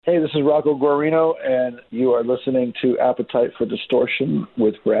Hey, this is Rocco Guarino, and you are listening to Appetite for Distortion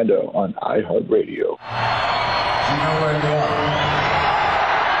with Brando on iHeartRadio. You know where you are.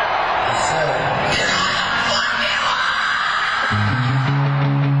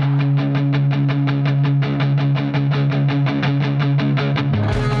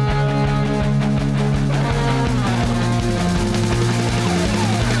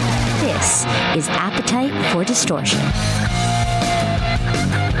 This is Appetite for Distortion.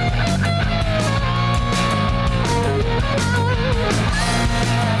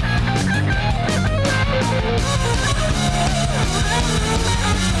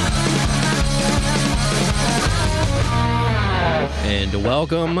 And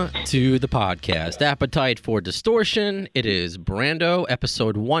welcome to the podcast, Appetite for Distortion. It is Brando,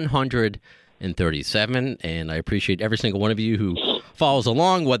 episode 137, and I appreciate every single one of you who follows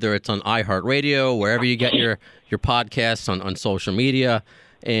along, whether it's on iHeartRadio, wherever you get your podcasts on social media.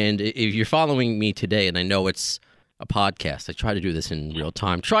 And if you're following me today, and I know it's a podcast, I try to do this in real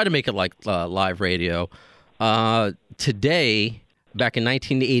time, try to make it like live radio. Today, back in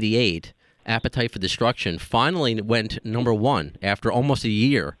 1988, Appetite for Destruction finally went number one after almost a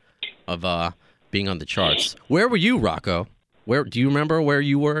year of being on the charts. Where were you, Rocco? Where do you remember where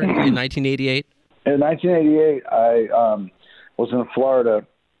you were in 1988? In 1988, I was in Florida.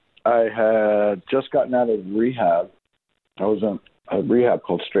 I had just gotten out of rehab. I was in a rehab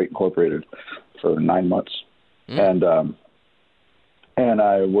called Straight Incorporated for 9 months, and I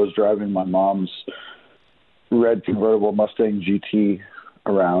was driving my mom's red convertible Mustang GT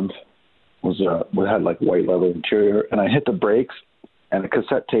around. We had like white leather interior, and I hit the brakes, and a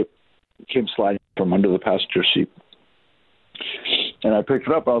cassette tape came sliding from under the passenger seat. And I picked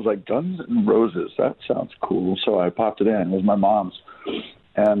it up. I was like, Guns N' Roses, that sounds cool. So I popped it in. It was my mom's,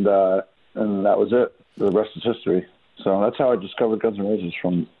 and that was it. The rest is history. So that's how I discovered Guns N' Roses,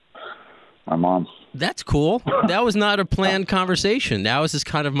 from my mom. That's cool. That was not a planned conversation. That was just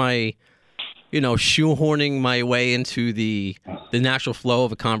kind of my, shoehorning my way into the natural flow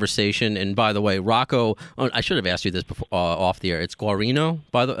of a conversation. And by the way, Rocco, I should have asked you this before, off the air. It's Guarino?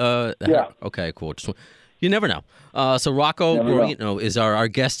 Yeah. Okay, cool. You never know. So Rocco Guarino is our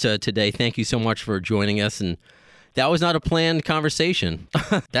guest today. Thank you so much for joining us. And that was not a planned conversation.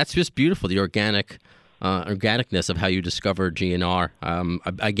 That's just beautiful, the organicness of how you discovered GNR.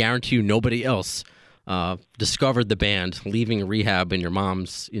 I guarantee you nobody else discovered the band, leaving rehab in your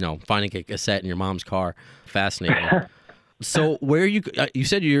mom's, finding a cassette in your mom's car. Fascinating. So where you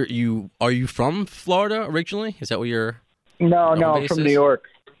said are you from Florida originally? Is that where you're? No, I'm from New York.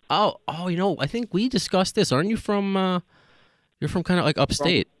 Oh, I think we discussed this. Aren't you from, you're from kind of like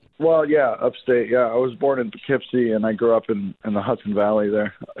upstate? Well, yeah, upstate. Yeah, I was born in Poughkeepsie, and I grew up in the Hudson Valley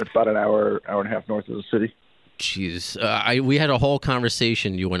there. It's about an hour and a half north of the city. Jeez. We had a whole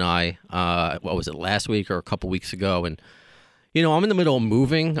conversation, you and I, what was it, last week or a couple weeks ago, and, I'm in the middle of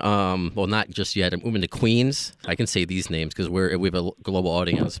moving. Well, not just yet. I'm moving to Queens. I can say these names because we have a global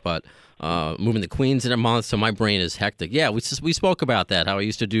audience, but moving to Queens in a month, so my brain is hectic. Yeah, we spoke about that, how I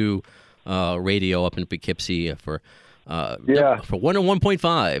used to do radio up in Poughkeepsie for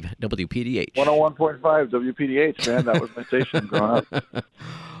 101.5 WPDH. 101.5 WPDH, man. That was my station growing up.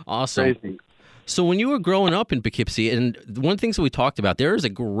 Awesome. Crazy. So when you were growing up in Poughkeepsie, and one of the things that we talked about, there is a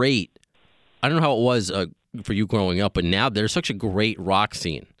great, I don't know how it was for you growing up, but now there's such a great rock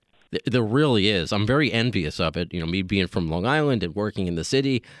scene. There really is. I'm very envious of it. Me being from Long Island and working in the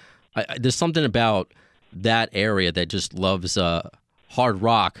city, there's something about that area that just loves hard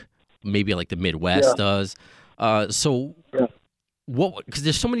rock, maybe like the Midwest does. Because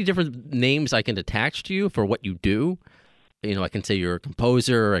there's so many different names I can attach to you for what you do. I can say you're a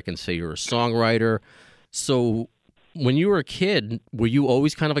composer. I can say you're a songwriter. So when you were a kid, were you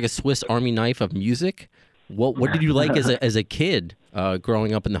always kind of like a Swiss Army knife of music? What did you like as a kid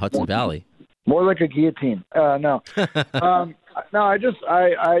growing up in the Hudson Valley? More like a guillotine. No. No, I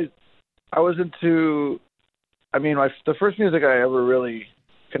was into, the first music I ever really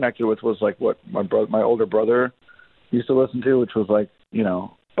connected with was like what my older brother used to listen to, which was like,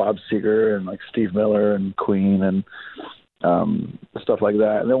 Bob Seger and like Steve Miller and Queen and stuff like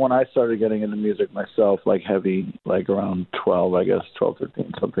that. And then when I started getting into music myself, like heavy, like around 12,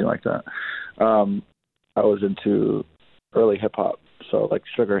 13, something like that, I was into early hip hop. So like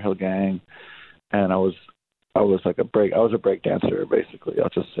Sugar Hill Gang, and I was like a break dancer, basically. I'll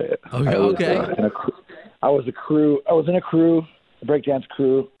just say it. Okay. I was in a crew, a breakdance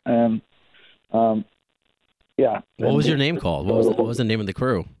crew, and yeah. What was your name called? What was the name of the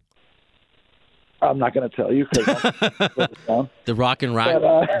crew? I'm not going to tell you because the Rock and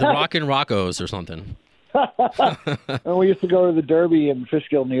Rockos or something. And we used to go to the Derby in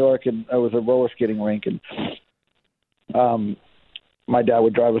Fishkill, New York, and it was a roller skating rink, and my dad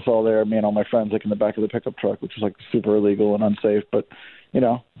would drive us all there, me and all my friends, like in the back of the pickup truck, which was like super illegal and unsafe, but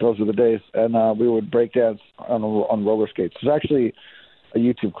those were the days. And we would break dance on roller skates. There's actually a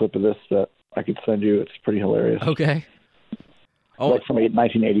YouTube clip of this that I could send you. It's pretty hilarious. Okay. Oh, like from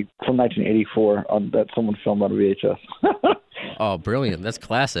 1984 that someone filmed on VHS. Oh, brilliant. That's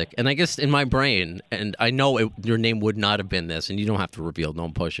classic. And I guess in my brain, and I know your name would not have been this, and you don't have to reveal,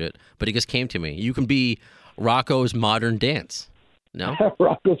 don't push it, but it just came to me. You can be Rocco's Modern Dance. No?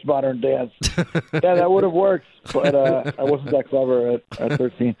 Rocco's Modern Dance. Yeah, that would have worked, but I wasn't that clever at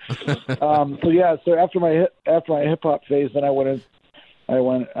 13. So after my hip hop phase, then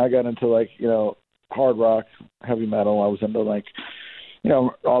I got into like, hard rock, heavy metal. I was into like,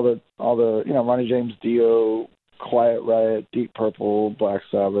 all the Ronnie James Dio, Quiet Riot, Deep Purple, Black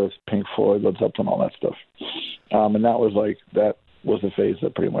Sabbath, Pink Floyd, Led Zeppelin, all that stuff. And that was a phase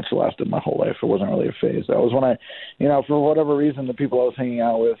that pretty much lasted my whole life. It wasn't really a phase. That was when I, for whatever reason, the people I was hanging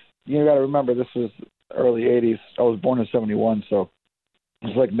out with, you got to remember this was early 80s. I was born in 71, so it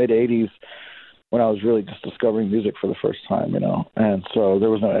was like mid 80s when I was really just discovering music for the first time, And so there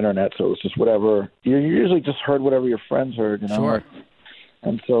was no internet, so it was just whatever. You usually just heard whatever your friends heard, Sure.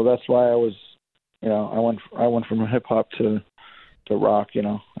 And so that's why I was, I went from hip hop to rock,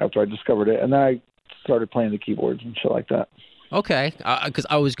 after I discovered it, and then I started playing the keyboards and shit like that. Okay, because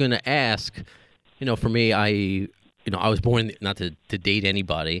I was going to ask, for me, I was born, not to date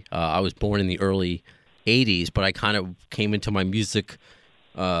anybody, I was born in the early 80s, but I kind of came into my music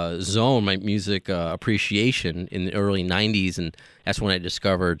zone, my music appreciation in the early 90s, and that's when I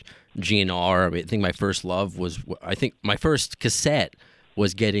discovered GNR. I think my first love was, my first cassette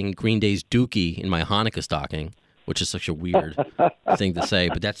was getting Green Day's Dookie in my Hanukkah stocking, which is such a weird thing to say,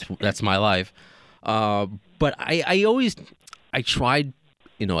 but that's my life. But I tried,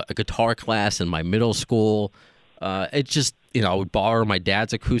 a guitar class in my middle school. It just, I would borrow my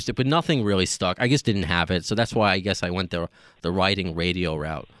dad's acoustic, but nothing really stuck. I just didn't have it. So that's why I guess I went the writing radio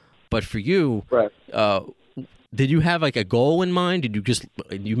route. But for you, right. Did you have like a goal in mind?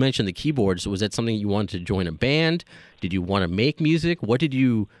 You mentioned the keyboards. Was that something you wanted to join a band? Did you want to make music? What did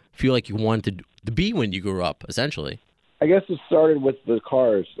you feel like you wanted to be when you grew up, essentially? I guess it started with the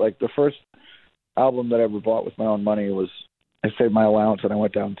Cars. Like the first album that I ever bought with my own money was, I saved my allowance and I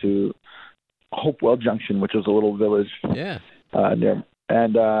went down to Hopewell Junction, which is a little village. Yeah. Near,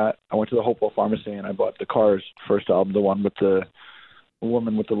 and I went to the Hopewell Pharmacy and I bought the Cars first album, the one with the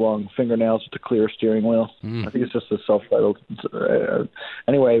woman with the long fingernails with the clear steering wheel. I think it's just a self-titled.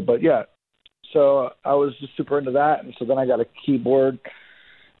 Anyway, but yeah. So I was just super into that, and so then I got a keyboard.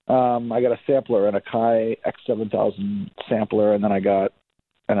 I got a sampler and a Kai X7000 sampler, and then I got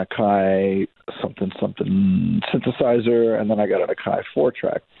an Akai something synthesizer, and then I got an Akai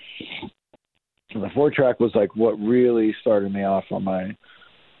 4-track. And the 4-track was like what really started me off on my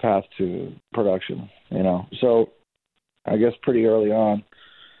path to production, So I guess pretty early on,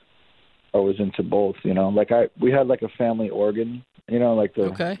 I was into both, Like we had like a family organ, like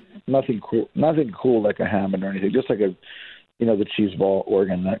nothing cool like a Hammond or anything, just like a, the cheese ball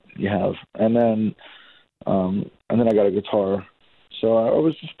organ that you have, and then I got a guitar. So I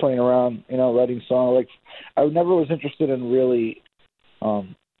was just playing around, writing songs. Like I never was interested in really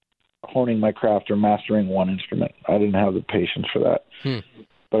honing my craft or mastering one instrument. I didn't have the patience for that.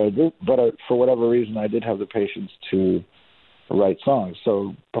 But I did. But for whatever reason, I did have the patience to write songs.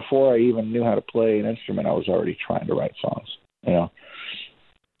 So before I even knew how to play an instrument, I was already trying to write songs. Well,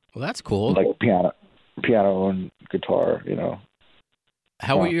 that's cool. Like piano and guitar.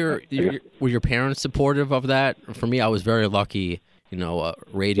 How were your parents supportive of that? For me, I was very lucky.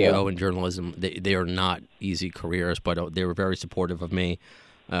 Radio and journalism, they are not easy careers, but they were very supportive of me.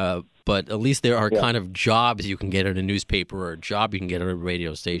 But at least there are kind of jobs you can get at a newspaper or a job you can get at a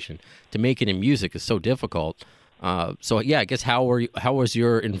radio station. To make it in music is so difficult. So I guess how was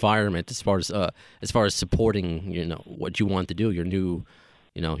your environment as far as supporting what you want to do, your new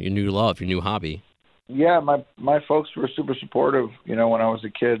love, your new hobby? Yeah, my folks were super supportive. When I was a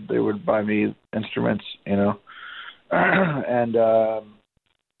kid, they would buy me instruments. And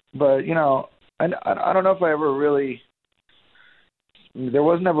but I don't know if I ever really. There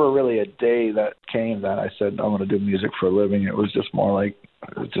was never really a day that came that I said I'm going to do music for a living. It was just more like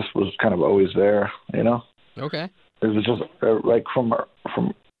it just was kind of always there, Okay. It was just like from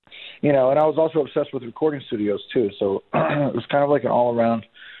and I was also obsessed with recording studios too. So it was kind of like an all around,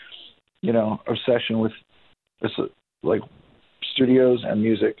 obsession with this, like studios and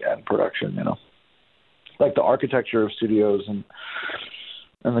music and production. Like the architecture of studios and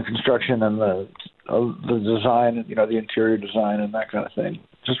the construction and the the design, the interior design and that kind of thing.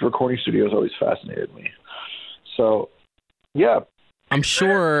 Just recording studios always fascinated me. So, yeah. I'm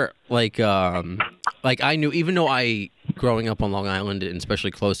sure, like I knew, even though growing up on Long Island and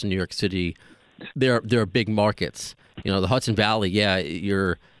especially close to New York City, there are big markets. The Hudson Valley, yeah,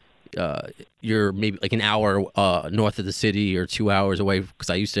 you're maybe like an hour north of the city or 2 hours away, because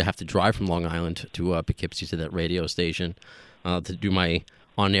I used to have to drive from Long Island to Poughkeepsie to that radio station to do my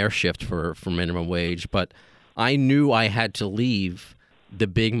on-air shift for minimum wage. But I knew I had to leave the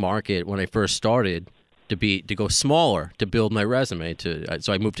big market when I first started to go smaller to build my resume.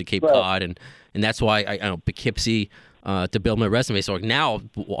 So I moved to Cape Cod, and that's why I Poughkeepsie to build my resume. So now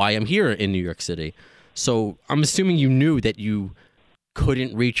I am here in New York City. So I'm assuming you knew that you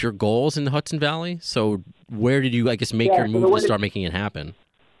couldn't reach your goals in the Hudson Valley. So where did you, I guess, make your move to start making it happen?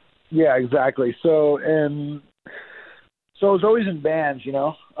 Yeah, exactly. So I was always in bands,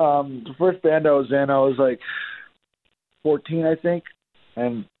 The first band I was in, I was like 14, I think.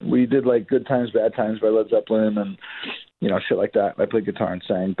 And we did like Good Times, Bad Times by Led Zeppelin and, shit like that. I played guitar and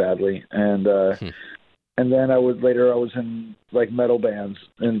sang badly. And then I was in like metal bands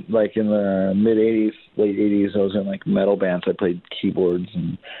in the mid 80s, late 80s. I was in like metal bands. I played keyboards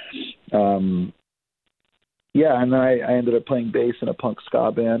and, and then I ended up playing bass in a punk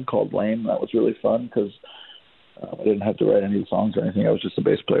ska band called Lame. That was really fun because I didn't have to write any songs or anything. I was just a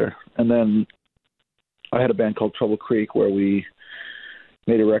bass player. And then I had a band called Trouble Creek where we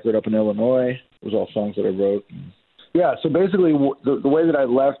made a record up in Illinois. It was all songs that I wrote. Yeah, so basically the way that I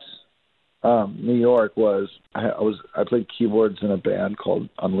left New York was I played keyboards in a band called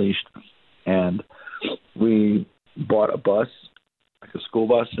Unleashed, and we bought a bus, like a school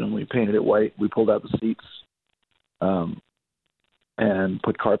bus, and we painted it white. We pulled out the seats and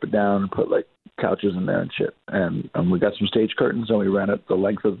put carpet down and put like couches in there and shit. And we got some stage curtains, and we ran it the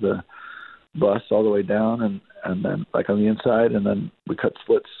length of the bus all the way down and then like on the inside, and then we cut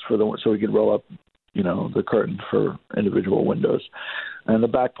slits so we could roll up the curtain for individual windows. And the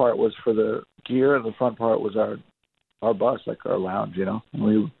back part was for the gear, and the front part was our bus, like our lounge, And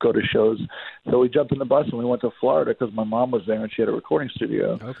we would go to shows. So we jumped in the bus and we went to Florida because my mom was there and she had a recording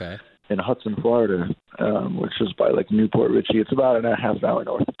studio in Hudson, Florida, which is by like Newport Richey. It's about a half an hour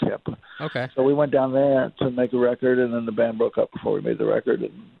north of Tampa. Okay. So we went down there to make a record, and then the band broke up before we made the record.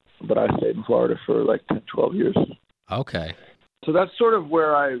 But I stayed in Florida for like 10, 12 years. Okay. So that's sort of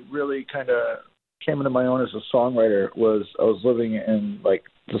where I really kind of came into my own as a songwriter. I was living in like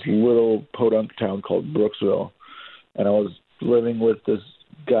this little podunk town called Brooksville, and I was living with this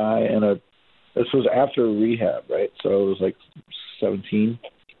guy this was after rehab, right? So I was like 17,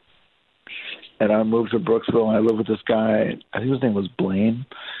 and I moved to Brooksville, and I lived with this guy. I think his name was Blaine,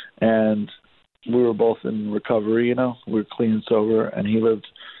 and we were both in recovery. We were clean and sober, and he lived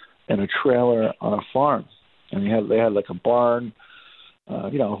in a trailer on a farm, and they had like a barn,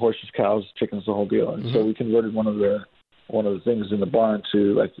 horses, cows, chickens, the whole deal. And so we converted one of the things in the barn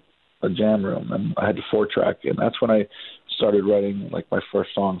to like a jam room, and I had to 4-track, and that's when I started writing like my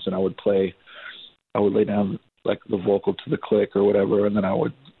first songs. And I would lay down like the vocal to the click or whatever, and then I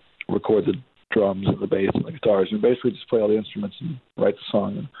would record the drums and the bass and the guitars, and basically just play all the instruments and write the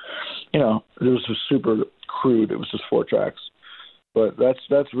song. And it was just super crude. It was just 4 tracks. But that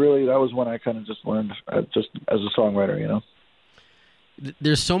was when I kind of just learned just as a songwriter,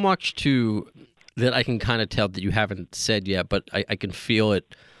 There's so much that I can kind of tell that you haven't said yet, but I can feel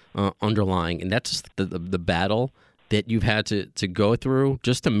it underlying, and that's just the battle that you've had to go through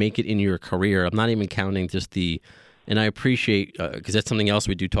just to make it in your career. I'm not even counting just and I appreciate, because that's something else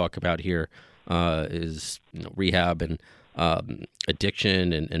we do talk about here, is rehab and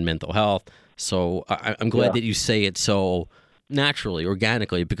addiction and mental health. So I'm glad that you say it so naturally,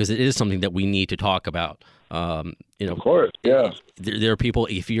 organically, because it is something that we need to talk about. Of course, yeah. There are people,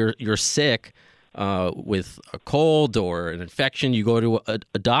 if you're sick with a cold or an infection, you go to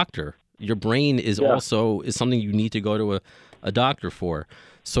a doctor. Your brain is also something you need to go to a doctor for.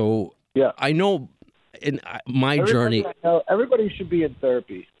 So I know in my journey, everybody should be in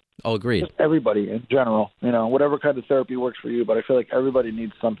therapy. Oh, agreed. Just everybody in general, whatever kind of therapy works for you. But I feel like everybody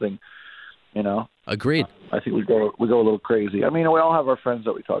needs something. Agreed. I think we go a little crazy. I mean, we all have our friends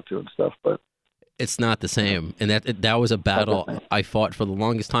that we talk to and stuff, but it's not the same. And that was a battle I fought for the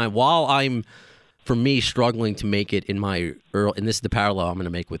longest time. While I'm, for me, struggling to make it in my early, and this is the parallel I'm going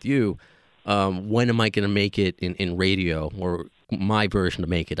to make with you. When am I going to make it in radio, or my version to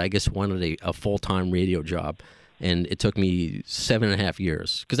make it? I just wanted a full-time radio job, and it took me 7.5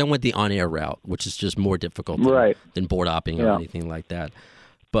 years because I went the on-air route, which is just more difficult than board hopping or anything like that.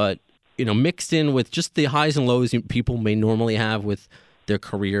 But mixed in with just the highs and lows people may normally have with their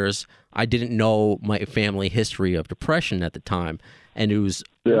careers. I didn't know my family history of depression at the time, and it was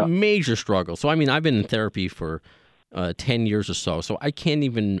a major struggle. So, I mean, I've been in therapy for 10 years or so I can't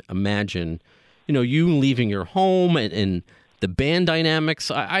even imagine, you leaving your home and the band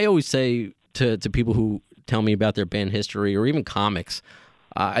dynamics. I always say to people who tell me about their band history or even comics,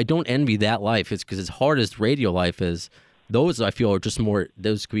 I don't envy that life. It's because as hard as radio life is, those I feel are just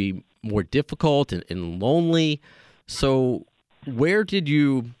those could be more difficult and lonely. So where did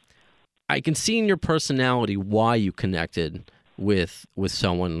I can see in your personality why you connected with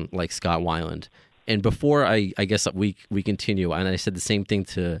someone like Scott Weiland. And before I guess we continue, and I said the same thing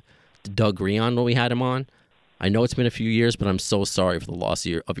to Doug Greon when we had him on. I know it's been a few years, but I'm so sorry for the loss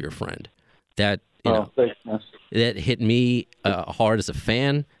of your friend. That that hit me hard as a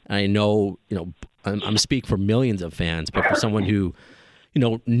fan. I know I'm speaking for millions of fans, but for someone who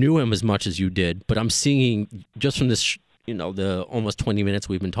knew him as much as you did, but I'm seeing just from this the almost 20 minutes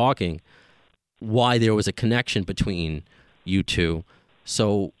we've been talking, why there was a connection between you two.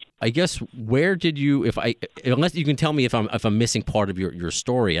 So I guess where did you, unless you can tell me if I'm missing part of your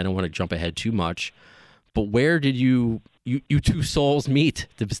story, I don't want to jump ahead too much, but where did you two souls meet,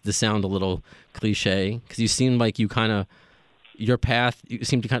 to sound a little cliche, because you seem like your path, you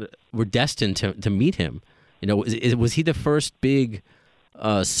seem to kind of were destined to meet him. Was he the first big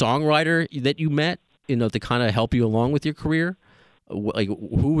songwriter that you met, to kind of help you along with your career? Like,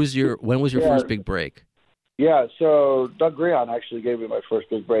 when was your first big break? Yeah, so Doug Greon actually gave me my first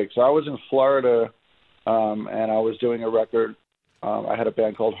big break. So I was in Florida, and I was doing a record. I had a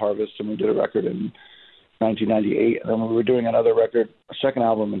band called Harvest, and we did a record in 1998. And then we were doing another record, a second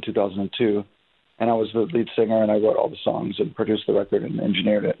album in 2002. And I was the lead singer, and I wrote all the songs and produced the record and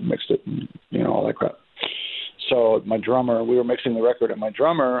engineered it and mixed it and, all that crap. So my drummer, we were mixing the record, and my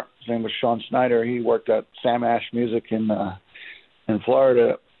drummer, his name was Sean Snyder. He worked at Sam Ash Music in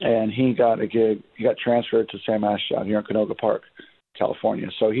Florida, and he got a gig. He got transferred to Sam Ash out here in Canoga Park, California.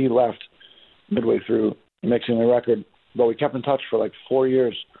 So he left midway through mixing the record, but we kept in touch for like 4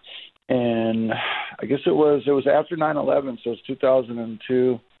 years. And I guess it was after 9/11, so it was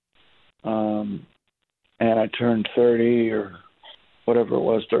 2002, and I turned 30 or whatever it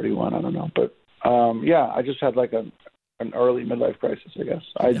was, 31, I don't know. But I just had like an early midlife crisis, I guess.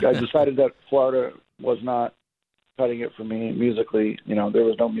 I decided that Florida was not cutting it for me musically. There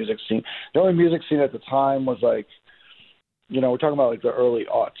was no music scene. The only music scene at the time was like, we're talking about like the early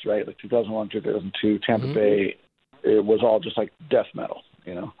aughts, right? Like 2001, 2002, Tampa Bay. It was all just like death metal,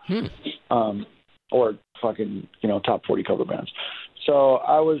 or fucking, top 40 cover bands. So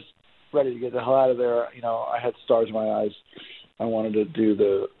I was ready to get the hell out of there. I had stars in my eyes. I wanted to do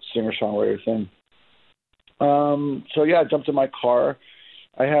the singer-songwriter thing. I jumped in my car.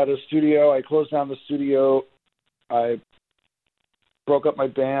 I had a studio. I closed down the studio. I broke up my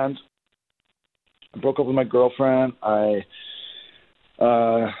band. I broke up with my girlfriend. I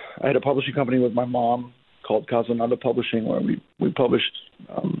had a publishing company with my mom called Casananda Publishing, where we published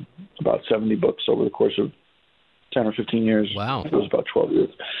about 70 books over the course of 10 or 15 years. Wow. It was about 12 years.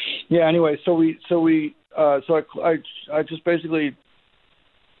 Yeah. Anyway, I just basically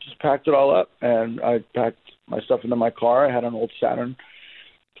just packed it all up, and I packed my stuff into my car. I had an old Saturn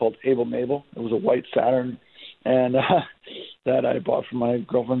called Able Mabel. It was a white Saturn, and that I bought from my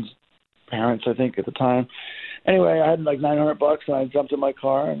girlfriend's parents, I think, at the time. Anyway, I had like $900, and I jumped in my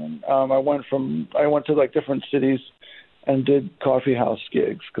car, and I went to like different cities and did coffee house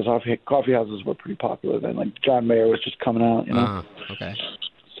gigs, because coffee houses were pretty popular then. Like John Mayer was just coming out, Okay.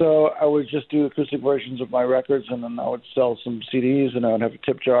 So I would just do acoustic versions of my records, and then I would sell some CDs, and I would have a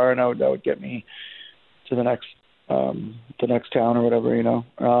tip jar, and that would get me to the next town or whatever,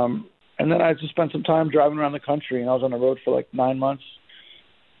 And then I just spent some time driving around the country, and I was on the road for like 9 months.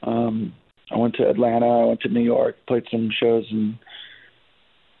 I went to Atlanta, I went to New York, played some shows in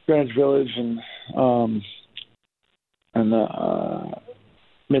Greenwich Village and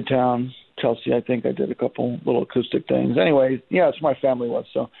Midtown, Chelsea. I think I did a couple little acoustic things. Anyway, it's where my family was.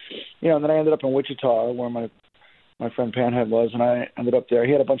 So, and then I ended up in Wichita, where my friend Panhead was, and I ended up there.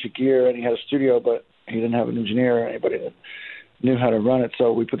 He had a bunch of gear, and he had a studio, but he didn't have an engineer or anybody that knew how to run it.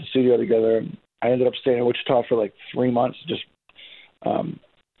 So we put the studio together, and I ended up staying in Wichita for like 3 months, just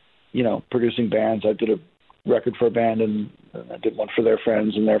producing bands. I did a record for a band, and I did one for their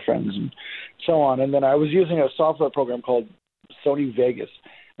friends and their friends, and so on. And then I was using a software program called Sony Vegas.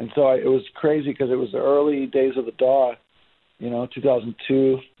 And so it was crazy, because it was the early days of the DAW,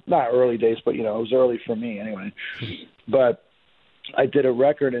 2002. Not early days, but, it was early for me anyway. But I did a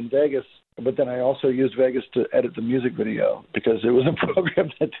record in Vegas, but then I also used Vegas to edit the music video, because it was a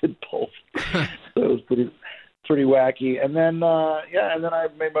program that did both. So it was pretty wacky. And then and then I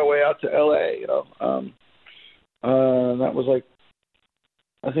made my way out to LA. That was like,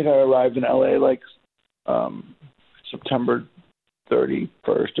 I think I arrived in LA like September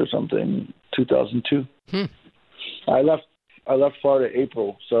 31st or something, 2002. I left Florida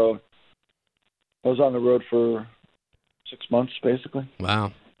April, so I was on the road for 6 months basically.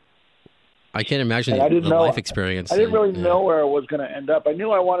 Wow. I can't imagine the life experience. I didn't really know where I was going to end up. I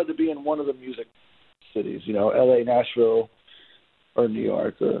knew I wanted to be in one of the music cities, LA, Nashville, or New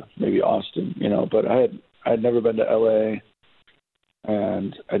York, or maybe Austin, but I'd never been to LA,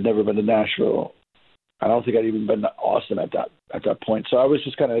 and I'd never been to Nashville. I don't think I'd even been to Austin at that point. So I was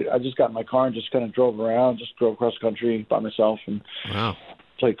I just got in my car and just kind of drove around, just drove across country by myself and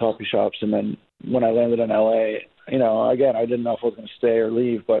played coffee shops. And then when I landed in LA, again, I didn't know if I was going to stay or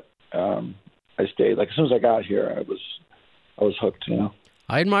leave, but I stayed. Like as soon as I got here, I was hooked.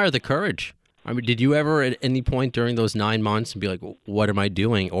 I admire the courage. I mean, did you ever at any point during those 9 months be like, "What am I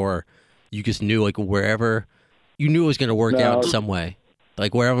doing?" Or you just knew, like wherever you knew it was going to work out some way,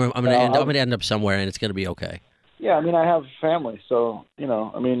 like wherever I'm going to end up somewhere, and it's going to be okay. Yeah, I mean, I have family, so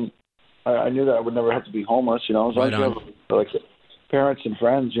I mean, I knew that I would never have to be homeless. As long as I have like parents and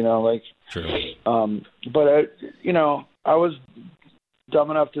friends, like. True. But I was dumb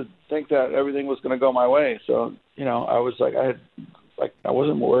enough to think that everything was going to go my way. So, I was I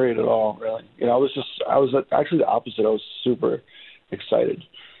wasn't worried at all, really. I was actually the opposite. I was super excited.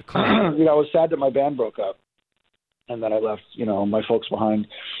 Cool. I was sad that my band broke up and that I left, my folks behind,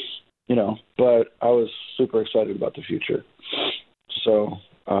 but I was super excited about the future. So,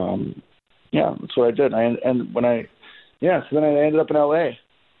 that's what I did. So then I ended up in LA.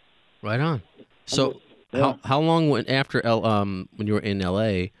 Right on. So, how long after when you were in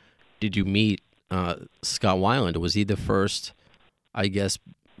LA did you meet Scott Weiland? Was he the first, I guess,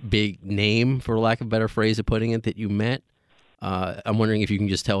 big name, for lack of a better phrase of putting it, that you met? I'm wondering if you can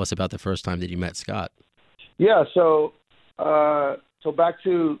just tell us about the first time that you met Scott. Yeah. So back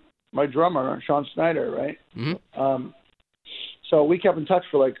to my drummer, Sean Snyder, right? Mm-hmm. So we kept in touch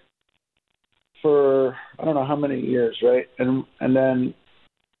for I don't know how many years, right? And then.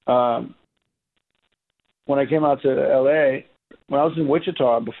 When I came out to LA, when I was in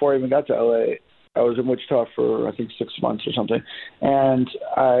Wichita, before I even got to LA, I was in Wichita for, I think, 6 months or something. And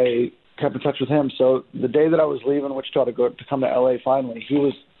I kept in touch with him. So the day that I was leaving Wichita to come to LA finally, he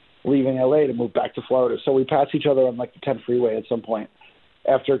was leaving LA to move back to Florida. So we passed each other on like the 10 freeway at some point.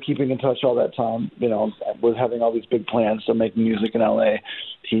 After keeping in touch all that time, with having all these big plans to make music in LA,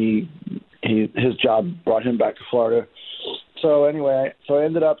 his job brought him back to Florida. So anyway, I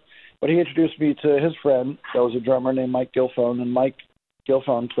ended up, but he introduced me to his friend that was a drummer named Mike Gilfone, and Mike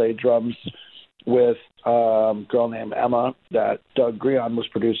Gilfone played drums with a girl named Emma that Doug Grion was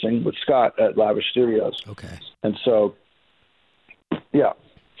producing with Scott at Lavish Studios. Okay. And so, yeah.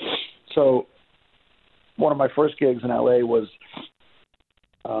 So one of my first gigs in LA was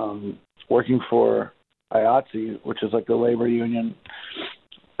working for IATSE, which is like the labor union,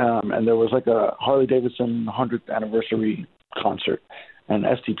 and there was like a Harley-Davidson 100th anniversary concert, and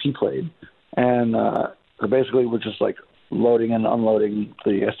STP played, and basically we're just like loading and unloading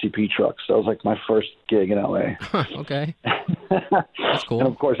the STP trucks. That was like my first gig in LA. Okay, that's cool. And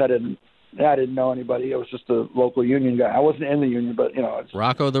of course I didn't know anybody. I was just a local union guy. I wasn't in the union, but it's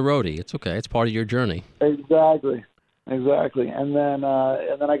Rocco the roadie. It's okay. It's part of your journey. Exactly. And then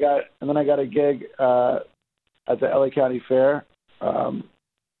I got a gig at the LA County Fair,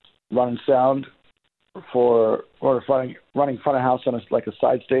 running sound running front of house on a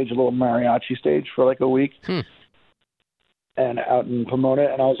side stage, a little mariachi stage for like a week, and out in Pomona.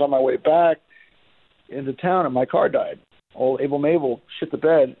 And I was on my way back into town, and my car died. Old Abel Mabel shit the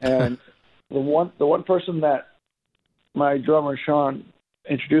bed, and the one person that my drummer Sean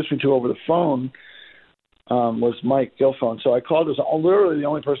introduced me to over the phone was Mike Gilfone. So I called. It was literally the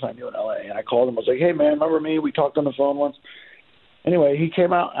only person I knew in LA, and I called him. I was like, "Hey man, remember me? We talked on the phone once." Anyway, he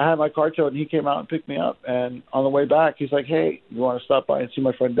came out. I had my car towed, and he came out and picked me up. And on the way back, he's like, "Hey, you want to stop by and see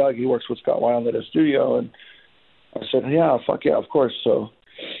my friend Doug? He works with Scott Weiland at his studio." And I said, "Yeah, fuck yeah, of course." So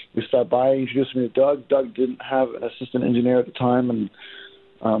we stopped by. He introduced me to Doug. Doug didn't have an assistant engineer at the time, and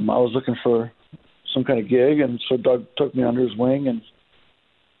I was looking for some kind of gig, and so Doug took me under his wing,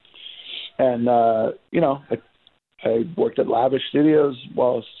 and I worked at Lavish Studios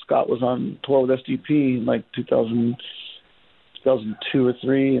while Scott was on tour with SDP in like 2002 or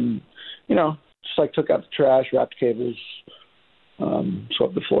 2003, and just like took out the trash, wrapped cables,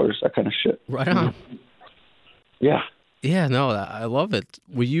 swept the floors, that kind of shit. Right on. Yeah. Yeah, no, I love it.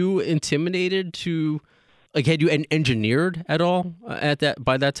 Were you intimidated to, like, had you engineered at all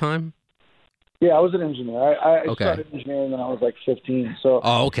by that time? Yeah, I was an engineer. I Okay. started engineering when I was like 15. So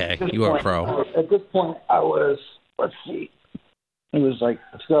Oh, okay. You were a pro. At this point, I was, let's see, it was like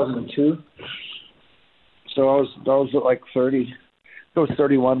 2002. So I was like 30. I was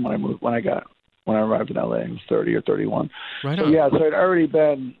 31 when I arrived in LA. I was 30 or 31. Right So on. yeah, so I'd already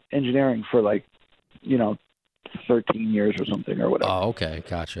been engineering for like, 13 years or something or whatever. Oh, okay.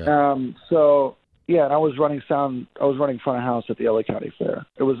 Gotcha. So yeah, and I was running front of house at the LA County Fair.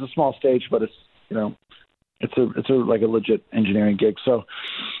 It was a small stage, but it's it's a like a legit engineering gig. So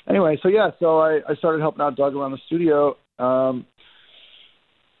anyway, so I started helping out Doug around the studio. Oh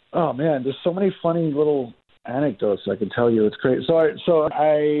man, there's so many funny little anecdotes I can tell you. It's great. So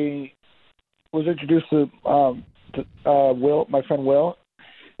I was introduced to Will, my friend Will,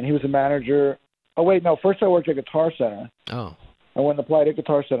 and he was a manager. Oh wait, no. First I worked at Guitar Center. Oh. I went and applied at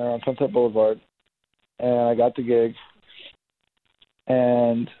Guitar Center on Sunset Boulevard, and I got the gig.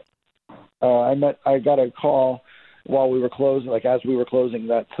 And I got a call while we were closing, like as we were closing,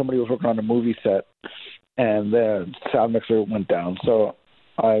 that somebody was working on a movie set, and the sound mixer went down. So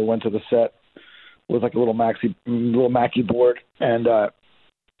I went to the set with like a little Mackie board, and I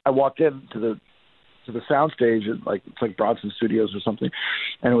walked into the sound stage at it's like Bronson Studios or something,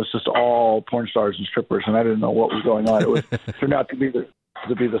 and it was just all porn stars and strippers, and I didn't know what was going on. It was turned out to be the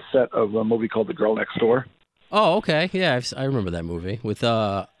set of a movie called The Girl Next Door. Oh, okay. Yeah, I remember that movie with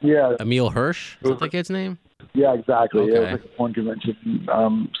Emile Hirsch. Is that the kid's name? Yeah, exactly. Okay. It was like a porn convention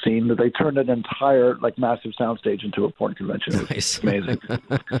scene that they turned an entire massive soundstage into a porn convention. It was Nice. amazing.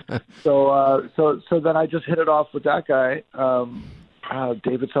 So then I just hit it off with that guy,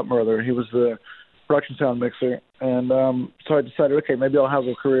 David something or other. He was the production sound mixer, and so I decided, okay, maybe I'll have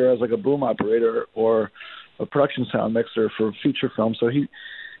a career as like a boom operator or a production sound mixer for feature film. So he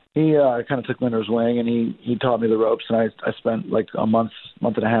kind of took me under his wing, and he taught me the ropes, and I spent like a month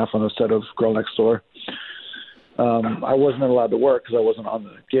and a half on the set of Girl Next Door. I wasn't allowed to work because I wasn't on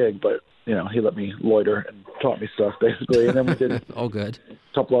the gig, but he let me loiter and taught me stuff basically. And then we did Oh, good. a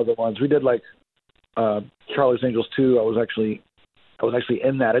couple other ones. We did like Charlie's Angels 2. I was actually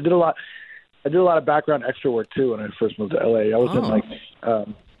in that. I did a lot of background extra work too when I first moved to LA. I was in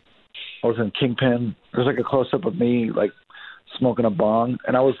I was in Kingpin. There's like a close up of me like smoking a bong,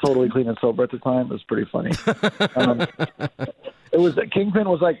 and I was totally clean and sober at the time. It was pretty funny. It was Kingpin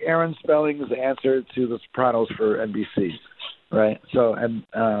was like Aaron Spelling's answer to The Sopranos for NBC, right? So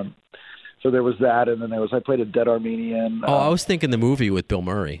so there was that, and then I played a dead Armenian. Oh, I was thinking the movie with Bill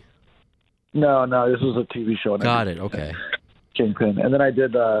Murray. No, this was a TV show. Got it. Okay. Kingpin, and then I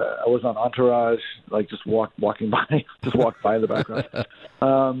did. I was on Entourage, like just walking by, just walked by in the background.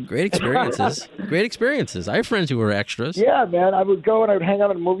 Great experiences. Great experiences. I have friends who were extras. Yeah, man. I would go and I would hang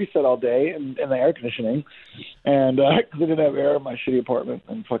out in a movie set all day in the air conditioning, and because I didn't have air in my shitty apartment,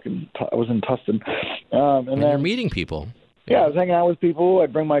 and I was in Tustin. And And then you're meeting people. yeah, I was hanging out with people.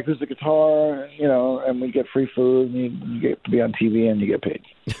 I'd bring my acoustic guitar, and we get free food, and you get to be on TV, and you get paid.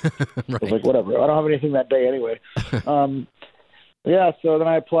 Right. I was like, whatever. I don't have anything that day anyway. Yeah, so then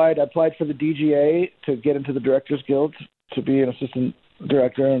I applied for the DGA to get into the Directors Guild to be an assistant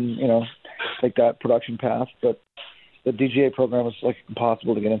director and, take that production path. But the DGA program was like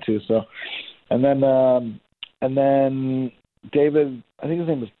impossible to get into. So, and then David, I think his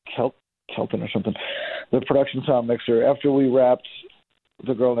name was Kelton or something, the production sound mixer. After we wrapped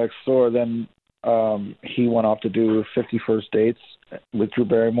The Girl Next Door, then he went off to do 50 First Dates with Drew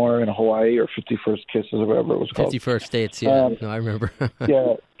Barrymore in Hawaii, or 50 First Kisses, or whatever it was called. 50 First Dates, yeah. No, I remember.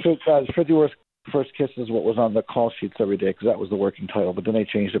 Yeah, 50 First Kisses what was on the call sheets every day, because that was the working title, but then they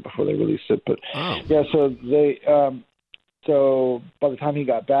changed it before they released it. But yeah, so so by the time he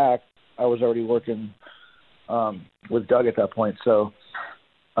got back, I was already working with Doug at that point. So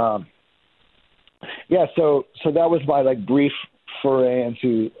yeah, so that was my like brief foray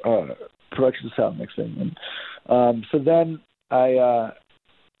into production sound mixing, and so then I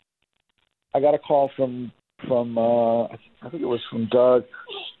got a call from I think it was from Doug,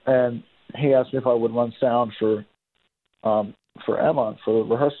 and he asked me if I would run sound for Emma for the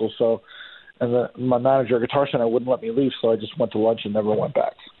rehearsal. So, and my manager at Guitar Center wouldn't let me leave, so I just went to lunch and never went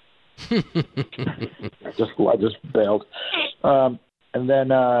back. I just bailed, and then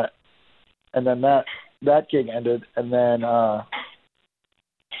that gig ended, and then I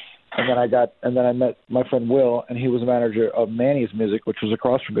met my friend Will, and he was a manager of Manny's Music, which was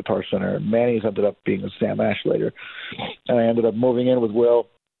across from Guitar Center. And Manny's ended up being with Sam Ash later, and I ended up moving in with Will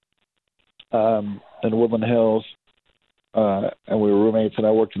in Woodland Hills, and we were roommates. And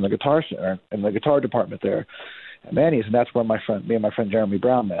I worked in the Guitar Center in the guitar department there at Manny's, and that's where me and my friend Jeremy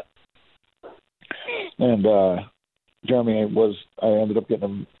Brown met. And Jeremy I ended up getting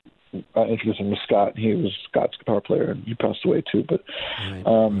him introduced him to Scott. He was Scott's guitar player, and he passed away too. But Right.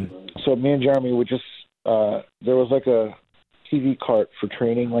 so me and Jeremy would just there was like a TV cart for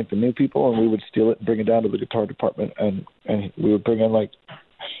training like the new people, and we would steal it and bring it down to the guitar department, and we would bring in like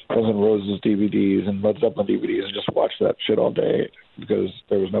Guns N' Roses DVDs and Led Zeppelin DVDs and just watch that shit all day because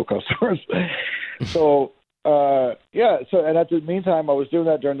there was no customers. So and at the meantime I was doing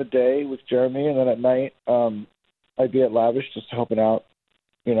that during the day with Jeremy, and then at night I'd be at Lavish just helping out,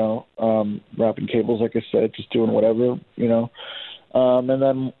 you know, wrapping cables, like I said, just doing whatever, you know. And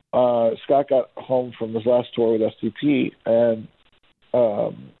then Scott got home from his last tour with STP, and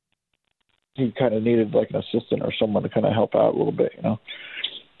he kind of needed like an assistant or someone to kind of help out a little bit, you know.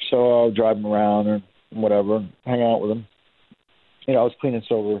 So I'll drive him around or whatever, hang out with him. You know, I was clean and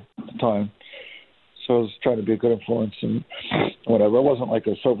sober at the time, so I was trying to be a good influence and whatever. I wasn't like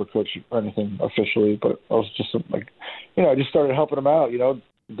a sober coach or anything officially, but I was just like, you know, I just started helping him out. You know,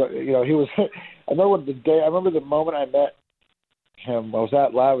 he was. I remember the moment I met him. I was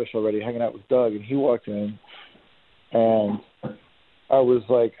at Lavish already, hanging out with Doug, and he walked in, and I was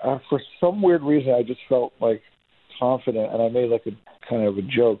like, for some weird reason, I just felt like confident, and I made like a kind of a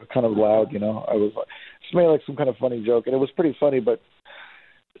joke, kind of loud, you know. I was like, just made like some kind of funny joke, and it was pretty funny. But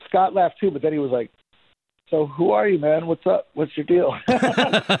Scott laughed too. But then he was like, "So who are you, man? What's up? What's your deal?"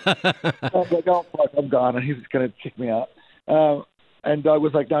 I was like, "Oh fuck, I'm gone," and he was gonna kick me out. And Doug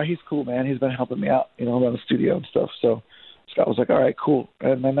was like, "No, he's cool, man. He's been helping me out, you know, around the studio and stuff." So Scott was like, "All right, cool."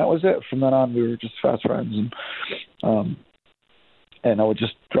 And then that was it. From then on, we were just fast friends, and I would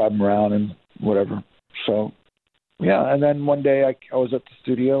just drive him around and whatever. So, yeah. And then one day I was at the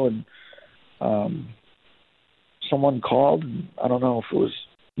studio, and someone called. And I don't know if it was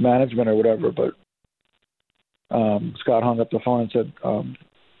management or whatever, but Scott hung up the phone and said,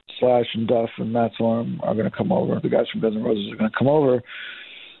 Slash and Duff and Matt Sorum are going to come over. The guys from Guns N' Roses are going to come over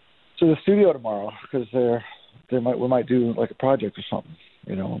to the studio tomorrow because we might do like a project or something,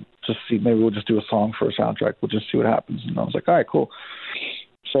 you know, just see, maybe we'll just do a song for a soundtrack. We'll just see what happens. And I was like, all right, cool.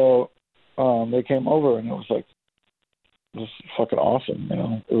 So they came over, and it was fucking awesome. You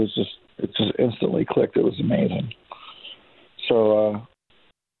know, it just instantly clicked. It was amazing. So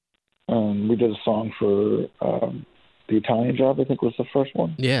we did a song for The Italian Job, I think was the first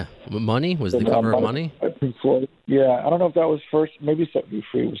one. Yeah. Money? Was the cover of Money? I think Floyd. Yeah, I don't know if that was first. Maybe Set Me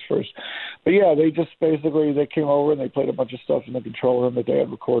Free was first. But yeah, they just basically, they came over and they played a bunch of stuff in the control room that they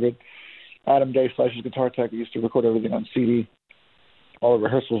had recorded. Adam Day, Slash's guitar tech, used to record everything on CD, all the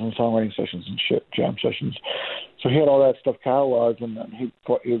rehearsals and songwriting sessions and shit, jam sessions. So he had all that stuff cataloged, and then he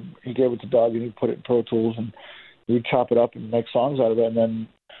gave it to Doug, and he put it in Pro Tools, and we'd chop it up and make songs out of it. And then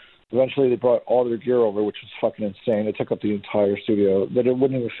eventually they brought all their gear over, which was fucking insane. They took up the entire studio. That it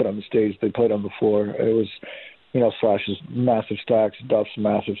wouldn't even fit on the stage. They played on the floor. It was, you know, Slash's massive stacks, Duff's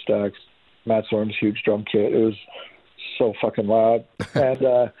massive stacks, Matt Sorum's huge drum kit. It was so fucking loud.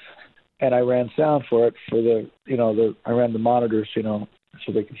 And I ran sound for it I ran the monitors, you know,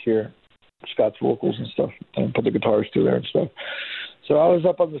 so they could hear Scott's vocals and stuff, and put the guitars through there and stuff. So I was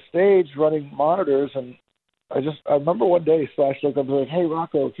up on the stage running monitors, and I remember one day Slash looked up and was like, "Hey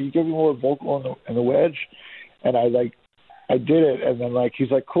Rocco, can you give me more vocal in the wedge?" And I did it, and then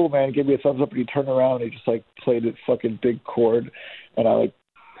he's like, "Cool, man," give me a thumbs up, and he turned around and he just played it fucking big chord, and I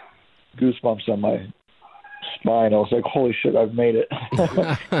goosebumps on my spine. I was like, "Holy shit, I've made it."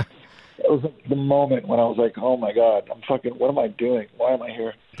 It was the moment when I was like, "Oh my god, what am I doing? Why am I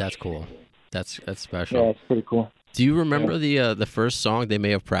here?" That's cool. That's special. Yeah, it's pretty cool. Do you remember the first song they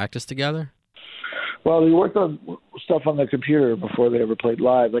may have practiced together? Well, we worked on stuff on the computer before they ever played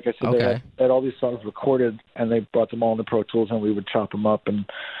live. Like I said, Okay. they had all these songs recorded, and they brought them all into Pro Tools, and we would chop them up and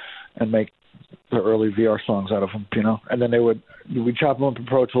make the early VR songs out of them, you know. And then we'd chop them up in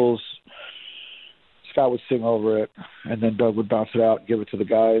Pro Tools. Scott would sing over it, and then Doug would bounce it out and give it to the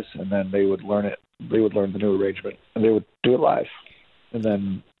guys, and then they would learn it. They would learn the new arrangement, and they would do it live. And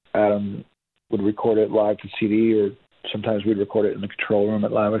then Adam would record it live to CD, or sometimes we'd record it in the control room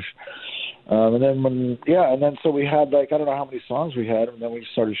at Lavish. And then so we had I don't know how many songs we had, and then we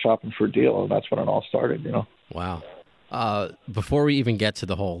started shopping for a deal, and that's when it all started, you know. Wow. Before we even get to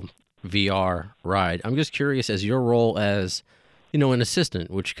the whole VR ride, I'm just curious, as your role as, you know, an assistant,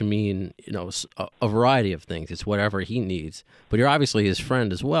 which can mean, you know, a variety of things. It's whatever he needs, but you're obviously his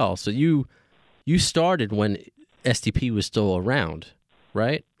friend as well. So you started when STP was still around,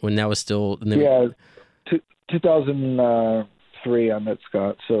 right? When that was still 2003 I met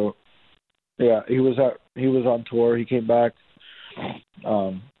Scott. So yeah, he was on tour. He came back.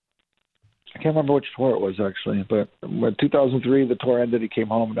 I can't remember which tour it was actually, but when 2003 the tour ended, he came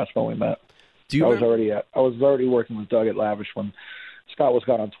home, and that's when we met. I was already working with Doug at Lavish when Scott was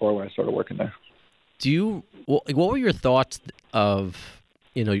gone on tour when I started working there. What were your thoughts of,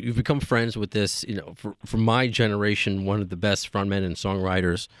 you've become friends with this, from my generation, one of the best frontmen and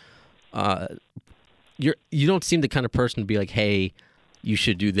songwriters. You don't seem the kind of person to be like, hey, you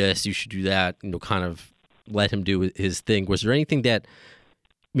should do this, you should do that, kind of let him do his thing. Was there anything that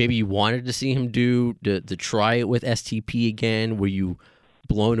maybe you wanted to see him do to try it with STP again? Were you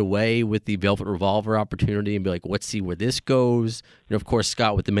blown away with the Velvet Revolver opportunity and be like, let's see where this goes? Of course,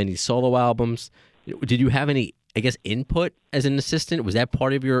 Scott with the many solo albums. Did you have any, I guess, input as an assistant? Was that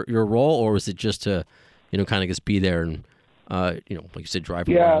part of your role, or was it just to, kind of just be there and, like you said, drive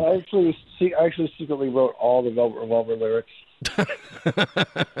around? Yeah, I actually secretly wrote all the Velvet Revolver lyrics.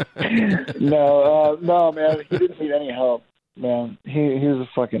 No, man, he didn't need any help, man. He was a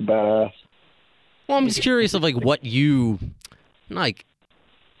fucking badass. Well, I'm just curious of like what you like.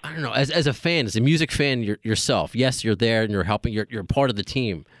 I don't know. As a fan, as a music fan yourself, yes, you're there and you're helping. You're part of the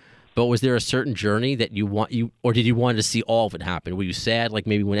team. But was there a certain journey that or did you want to see all of it happen? Were you sad, like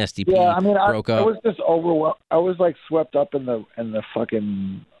maybe when SDP broke up? I was just overwhelmed. I was like swept up in the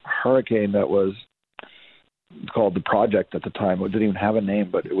fucking hurricane that was called The Project at the time. It didn't even have a name,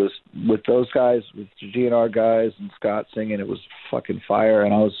 but it was with those guys, with the GNR guys and Scott singing. It was fucking fire,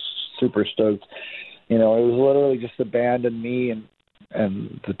 and I was super stoked. It was literally just the band and me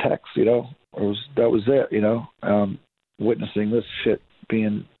and the text. That was it. Witnessing this shit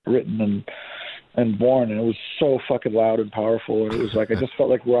being written and born, and it was so fucking loud and powerful, and it was like I just felt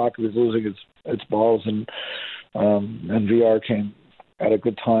like rock was losing its balls, and VR came at a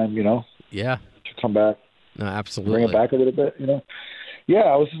good time, Yeah. To come back. No, absolutely. Bring it back a little bit, Yeah,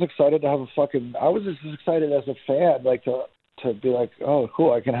 I was just excited to have I was just excited as a fan, like to be like, oh,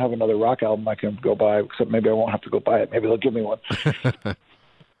 cool, I can have another rock album I can go buy, except maybe I won't have to go buy it. Maybe they'll give me one.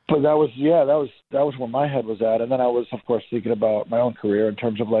 But that was where my head was at. And then I was, of course, thinking about my own career in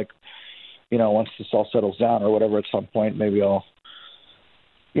terms of like, once this all settles down or whatever, at some point, maybe I'll,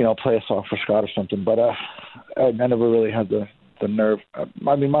 play a song for Scott or something. But I never really had the nerve.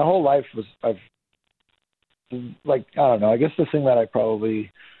 I mean, my whole life I don't know. I guess the thing that I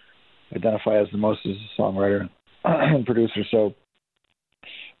probably identify as the most is a songwriter and producer. So,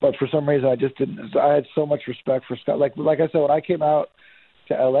 but for some reason, I just didn't. I had so much respect for Scott. Like I said, when I came out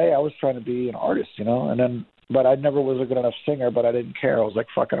to LA, I was trying to be an artist, but I never was a good enough singer, but I didn't care. I was like,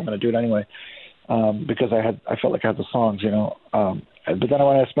 fuck it, I'm going to do it anyway. Because I felt like I had the songs, but then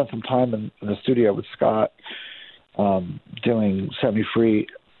when I spent some time in the studio with Scott, doing Set Me Free,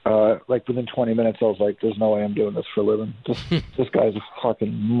 like within 20 minutes, I was like, there's no way I'm doing this for a living. This guy's a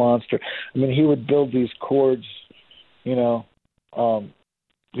fucking monster. I mean, he would build these chords, these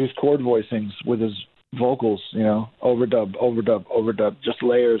chord voicings with his vocals, overdub, just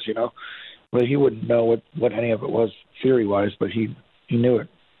layers, but he wouldn't know what any of it was theory-wise, but he knew it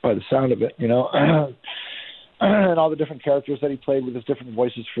by the sound of it, and all the different characters that he played with his different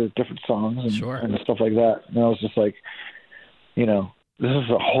voices for different songs and stuff like that. And I was just like, this is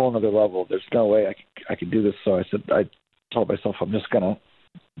a whole other level. There's no way I could do this. So I told myself I'm just going to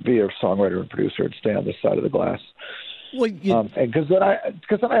be a songwriter and producer and stay on this side of the glass. Well, and because then I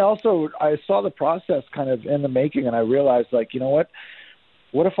saw the process kind of in the making, and I realized, like, what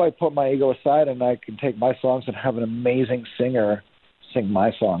if I put my ego aside and I can take my songs and have an amazing singer sing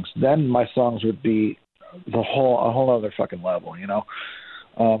my songs? Then my songs would be a whole other fucking level,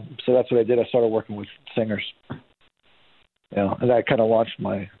 So that's what I did. I started working with singers, and that kind of launched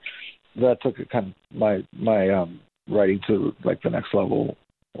that took my writing to like the next level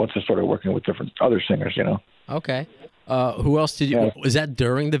once I started working with different other singers, Okay. Who else did you? Yeah. Was that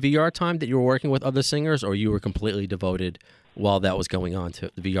during the VR time that you were working with other singers, or you were completely devoted while that was going on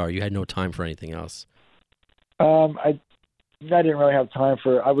to the VR? You had no time for anything else. I didn't really have time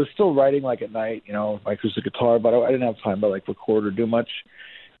for. I was still writing like at night, my acoustic guitar, but I didn't have time to like record or do much.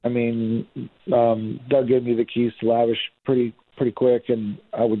 I mean, Doug gave me the keys to Lavish pretty quick, and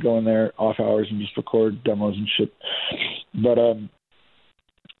I would go in there off hours and just record demos and shit. But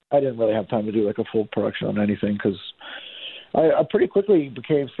I didn't really have time to do like a full production on anything because I pretty quickly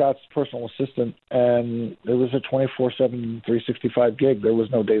became Scott's personal assistant, and it was a 24/7, 365 gig. There was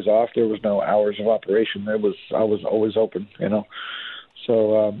no days off. There was no hours of operation. I was always open,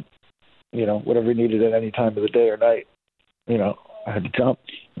 So, whatever he needed at any time of the day or night, I had to jump.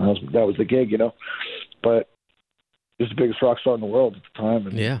 That was the gig, But he was the biggest rock star in the world at the time,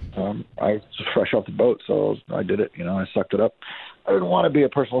 and I was fresh off the boat, so I did it. I sucked it up. I didn't want to be a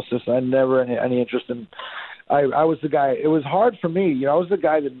personal assistant. I never had any interest in. I was the guy. It was hard for me. I was the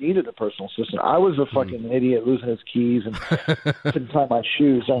guy that needed a personal assistant. I was a fucking idiot losing his keys and couldn't tie my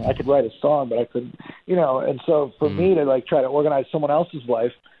shoes. I could write a song, but I couldn't. and so for me to like try to organize someone else's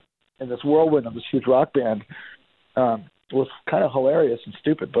life in this whirlwind of this huge rock band was kind of hilarious and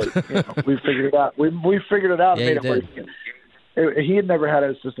stupid, but we figured it out. We figured it out. Yeah, and made it. He had never had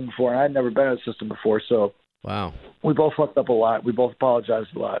a system before, and I had never been at a system before, so wow. We both fucked up a lot. We both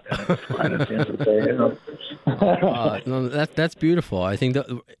apologized a lot. And it's fine at the end of the day. No, that's beautiful. I think that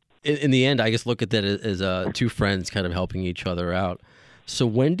in the end, I just look at that as two friends kind of helping each other out. So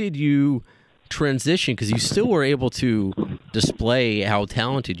when did you transition? Because you still were able to display how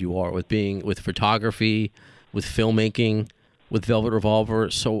talented you are with photography, with filmmaking, with Velvet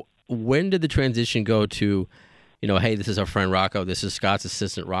Revolver. So when did the transition go to, hey, this is our friend Rocco, this is Scott's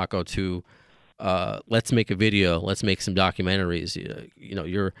assistant Rocco, to let's make a video, let's make some documentaries.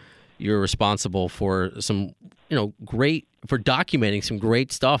 You're responsible for some, for documenting some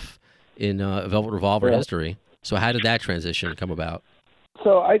great stuff in Velvet Revolver history. So how did that transition come about?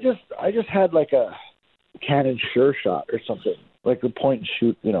 So I just had like a Canon Sure Shot or something, like a point and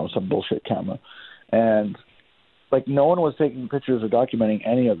shoot, some bullshit camera, and like no one was taking pictures or documenting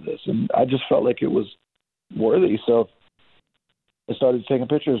any of this, and I just felt like it was worthy. So I started taking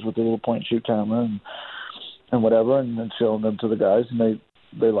pictures with the little point and shoot camera and whatever, and then showing them to the guys, and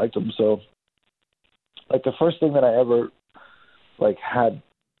they liked them. So like the first thing that I ever like had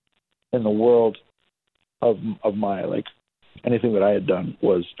in the world of my like anything that I had done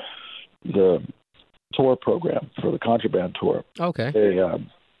was the tour program for the Contraband tour. Okay.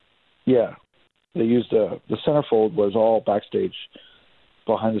 They used the centerfold was all backstage,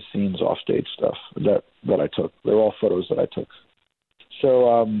 behind the scenes, offstage stuff that I took. They're all photos that I took.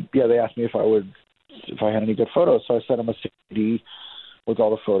 So they asked me if I had any good photos. So I sent them a CD with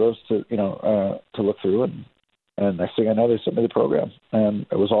all the photos to look through, and next thing I know, they sent me the program, and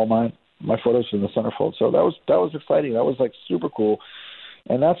it was all my photos in the centerfold. So that was exciting. That was like super cool,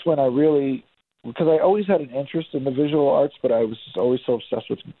 and that's when I really, because I always had an interest in the visual arts, but I was just always so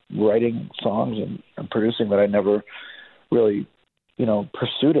obsessed with writing songs and producing that I never really,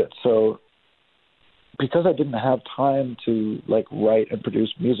 pursued it. So because I didn't have time to like write and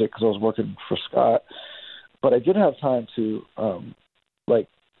produce music because I was working for Scott, but I did have time to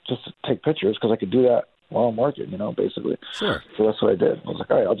just to take pictures because I could do that while I'm working, basically. Sure. So that's what I did. I was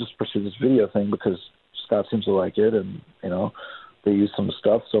like, all right, I'll just pursue this video thing because Scott seems to like it, and they use some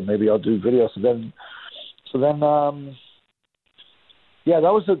stuff, so maybe I'll do video. So then,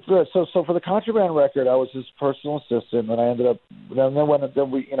 that was so for the Contraband record, I was his personal assistant, and I ended up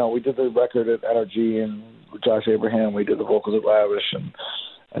then we did the record at NRG and Josh Abraham, we did the vocals at Lavish,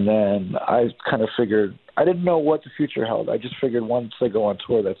 and then I kind of figured I didn't know what the future held. I just figured once they go on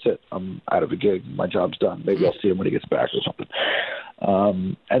tour, that's it. I'm out of a gig. My job's done. Maybe I'll see him when he gets back or something.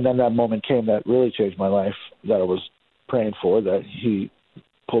 And then that moment came that really changed my life, that I was praying for, that he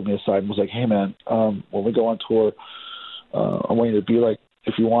pulled me aside and was like, hey man, when we go on tour, I want you to be like,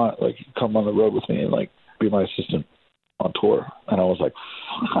 if you want, like, come on the road with me and like be my assistant on tour. And I was like,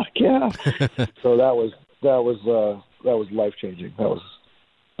 fuck yeah. So that was life changing. That was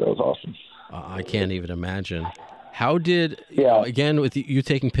awesome. I can't even imagine. How did again with you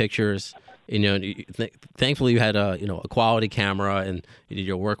taking pictures? Thankfully you had a quality camera and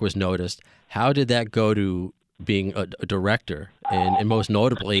your work was noticed. How did that go to being a director? And most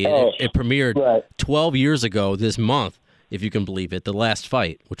notably, it premiered 12 years ago this month, if you can believe it, The Last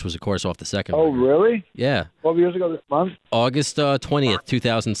Fight, which was of course off the second. Oh, really? Yeah. 12 years ago this month. August 20th,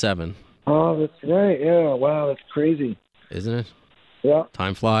 2007. Oh, that's right. Yeah. Wow, that's crazy. Isn't it? Yeah.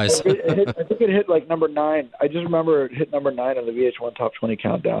 Time flies. I think it hit like number 9. I just remember it hit number 9 on the VH1 Top 20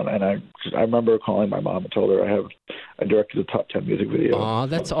 countdown, and I remember calling my mom and told her I directed a top 10 music video. Oh,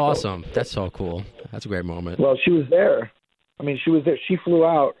 that's awesome. That's so cool. That's a great moment. Well, she was there. She was there. She flew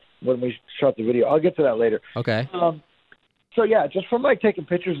out when we shot the video. I'll get to that later. Okay. So yeah, just from like taking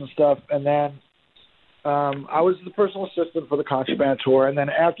pictures and stuff, and then I was the personal assistant for the Contraband tour, and then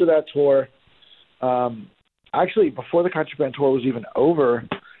after that tour, actually before the Contraband tour was even over,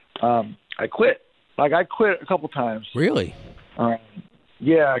 I quit. Like I quit a couple times. Really?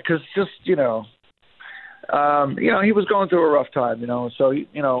 Yeah, because just he was going through a rough time, So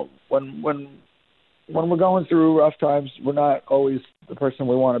when we're going through rough times, we're not always the person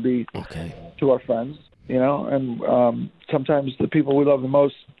we want to be to our friends, and sometimes the people we love the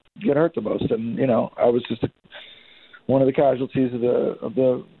most get hurt the most, and I was just one of the casualties of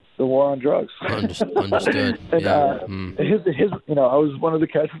the war on drugs. Understood. And, yeah. His I was one of the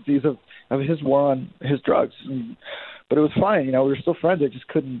casualties of his war on his drugs, but it was fine. We were still friends. I just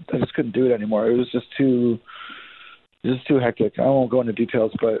couldn't do it anymore. It was just too hectic. I won't go into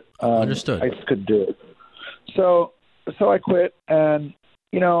details, but Understood. I just couldn't do it. So I quit, and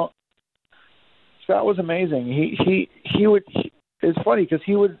Scott was amazing. It's funny because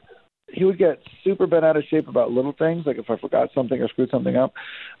he would get super bent out of shape about little things, like if I forgot something or screwed something up.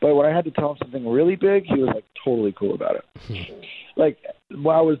 But when I had to tell him something really big, he was like totally cool about it. Like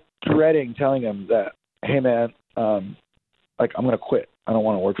while I was dreading telling him that, hey man, like I'm gonna quit. I don't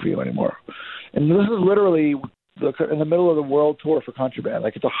want to work for you anymore. And this is literally in the middle of the world tour for Contraband.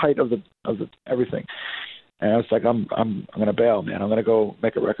 Like at the height of the everything. And I was like, I'm gonna bail, man. I'm gonna go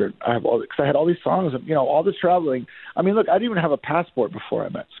make a record. I had all these songs, and all this traveling. I mean, look, I didn't even have a passport before I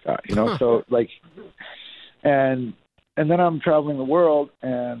met Scott, So like, and then I'm traveling the world,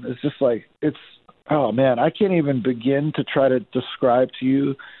 and it's just like oh man, I can't even begin to try to describe to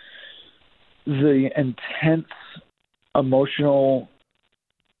you the intense emotional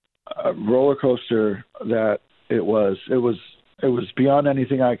roller coaster that it was. It was beyond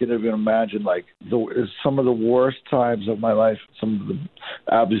anything I could even imagine. Like some of the worst times of my life,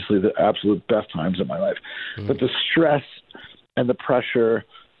 obviously the absolute best times of my life. Mm-hmm. But the stress and the pressure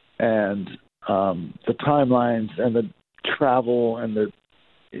and the timelines and the travel and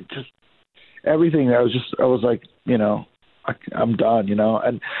everything. I was like, I'm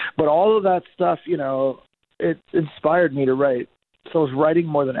done, but all of that stuff, it inspired me to write. So I was writing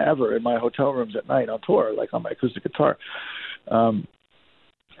more than ever in my hotel rooms at night on tour, like on my acoustic guitar. And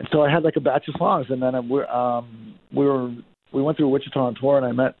so I had like a batch of songs, and then we went through Wichita on tour, and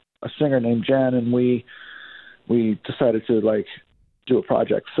I met a singer named Jen, and we decided to like do a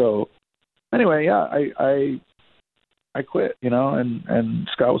project. So anyway, yeah, I quit, and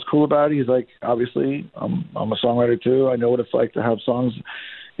Scott was cool about it. He's like, obviously, I'm a songwriter too. I know what it's like to have songs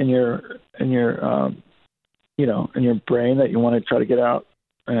in your in your brain that you want to try to get out.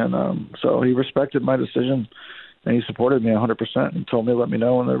 And so he respected my decision. And he supported me 100% and told me to let me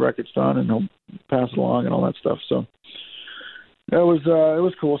know when the record's done, and he'll pass it along and all that stuff. So it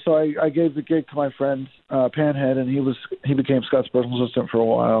was cool. So I gave the gig to my friend Panhead, and he became Scott's personal assistant for a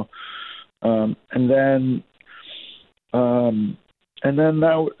while. And then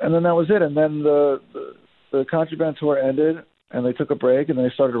that was it. And then the Contraband tour ended, and they took a break, and they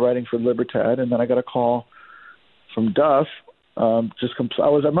started writing for Libertad. And then I got a call from Duff. I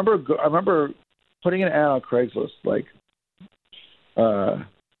remember putting an ad on Craigslist, like, because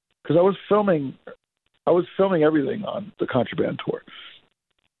I was filming everything on the Contraband tour,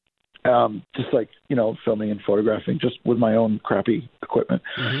 just like filming and photographing, just with my own crappy equipment.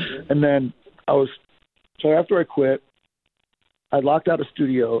 Mm-hmm. And then so after I quit, I locked out a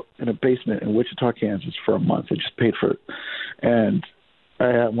studio in a basement in Wichita, Kansas for a month. I just paid for it, and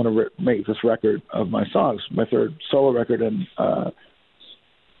I want to make this record of my songs, my third solo record,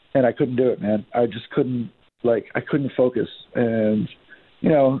 and I couldn't do it, man. I just couldn't focus. And,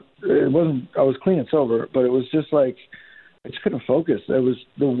 it wasn't, I was clean and sober, but it was just like, I just couldn't focus. The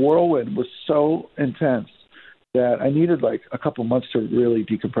whirlwind was so intense that I needed like a couple months to really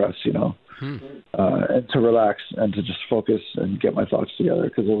decompress, and to relax and to just focus and get my thoughts together.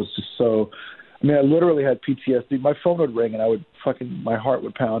 Cause it was just so, I literally had PTSD. My phone would ring and my heart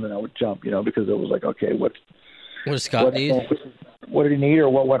would pound and I would jump, because it was like, okay, what does Scott need? What did he need, or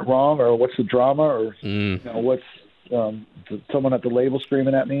what went wrong, or what's the drama, or what's someone at the label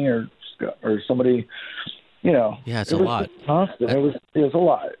screaming at me, or somebody, Yeah, it's a lot. Constant. It was a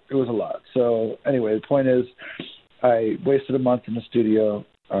lot. It was a lot. So anyway, the point is, I wasted a month in the studio,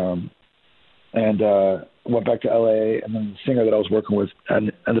 and went back to LA, and then the singer that I was working with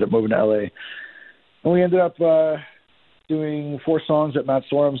ended up moving to LA, and we ended up doing 4 songs at Matt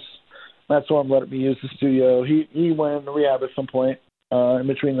Sorum's. Matt Sorum let me use the studio. He went into rehab at some point in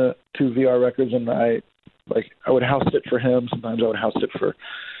between the 2 VR records, and I would house sit for him. Sometimes I would house sit for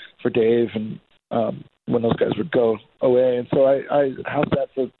Dave, and when those guys would go away. And so I house sat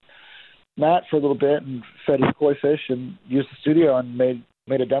for Matt for a little bit and fed his koi fish and used the studio and made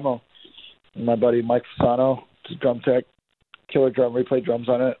a demo. And my buddy Mike Fasano, his drum tech, killer drummer, he played drums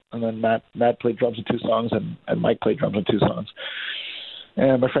on it, and then Matt played drums on 2 songs, and Mike played drums on 2 songs.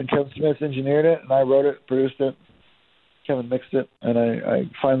 And my friend Kevin Smith engineered it, and I wrote it, produced it. Kevin mixed it, and I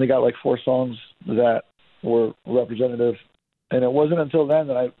finally got like 4 songs that were representative. And it wasn't until then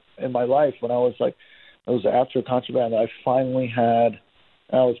that in my life, when it was after Contraband, that I finally had,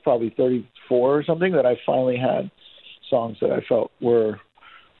 I was probably 34 or something, that I finally had songs that I felt were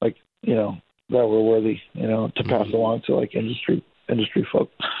like, that were worthy, to pass along to like industry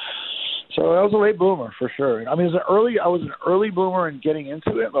folk. So I was a late bloomer for sure. I was an early bloomer in getting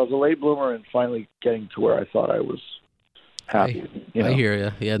into it, but I was a late bloomer in finally getting to where I thought I was happy. I hear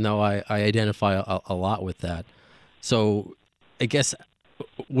you. Yeah, no, I identify a lot with that. So I guess,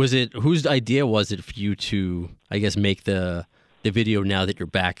 whose idea was it for you to, I guess, make the video now that you're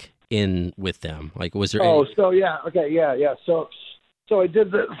back in with them? Like, was there? Oh, so yeah, okay, yeah. So I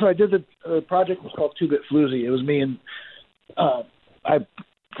did the project was called 2-Bit Floozy. It was me and I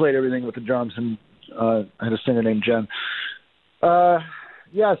played everything with the drums, and I had a singer named Jen.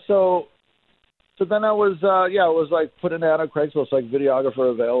 So then I was it was like putting out on Craigslist, like videographer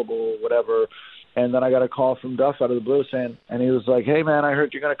available, whatever. And then I got a call from Duff out of the blue saying, and he was like, "Hey man, I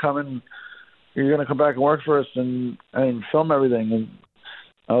heard you're gonna come back and work for us and film everything." And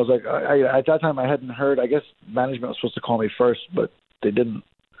I was like, at that time I hadn't heard. I guess management was supposed to call me first, but they didn't.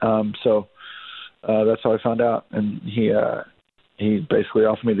 So that's how I found out. And he basically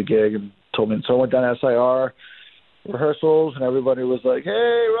offered me the gig and told me. And so I went down to SIR rehearsals, and everybody was like,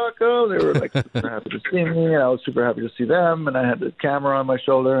 "Hey, Rocco!" They were like super happy to see me, and I was super happy to see them. And I had the camera on my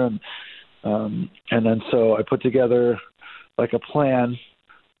shoulder, and then so I put together like a plan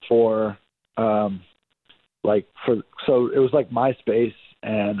for so it was like MySpace,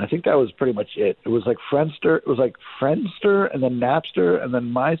 and I think that was pretty much it. It was like Friendster, and then Napster, and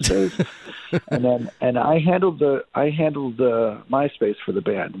then MySpace, and I handled the MySpace for the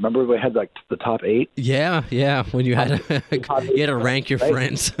band. Remember we had like the top 8? Yeah. When you had to rank your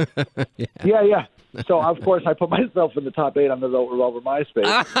friends. Yeah. So of course I put myself in the top 8 on the Velvet Revolver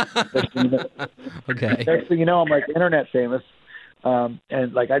MySpace. Okay. Next thing you know, I'm like internet famous,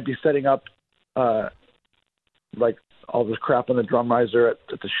 and like I'd be setting up like all this crap on the drum riser at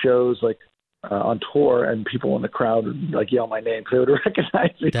the shows, like on tour, and people in the crowd would like yell my name because they would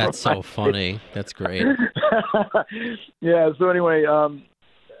recognize me. That's so funny. That's great. Yeah. So anyway,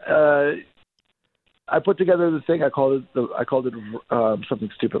 I put together the thing. I called it something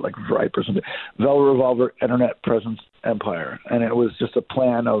stupid like VRIPE or something. Velvet Revolver Internet Presence Empire, and it was just a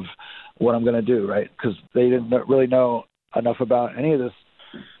plan of what I'm going to do, right? Because they didn't really know enough about any of this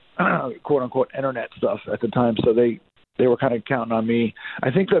quote unquote internet stuff at the time, so they were kind of counting on me. I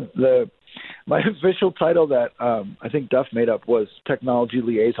think my official title that I think Duff made up was Technology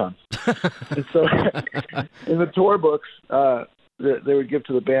Liaison. And so in the tour books they would give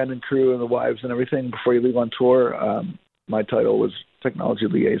to the band and crew and the wives and everything before you leave on tour, my title was Technology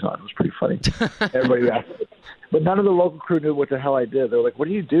Liaison. It was pretty funny. Everybody asked me. But none of the local crew knew what the hell I did. They were like, "What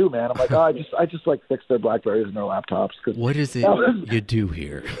do you do, man?" I'm like, "Oh, I just like fix their BlackBerries and their laptops." What is it you do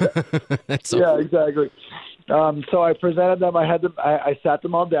here? That's so yeah, exactly. So I presented them. I sat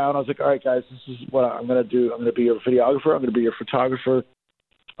them all down. I was like, "All right, guys, this is what I'm going to do. I'm going to be your videographer. I'm going to be your photographer.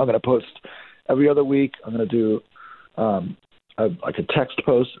 I'm going to post every other week. I'm going to do like a text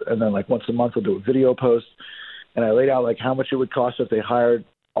post, and then like once a month I'll do a video post." And I laid out like how much it would cost if they hired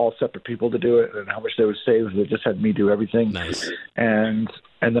all separate people to do it, and how much they would save if they just had me do everything. Nice. And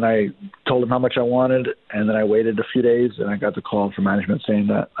then I told them how much I wanted, and then I waited a few days, and I got the call from management saying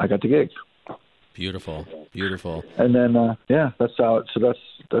that I got the gig. Beautiful. And then that's how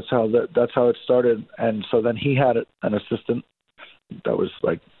it started. And so then he had an assistant that was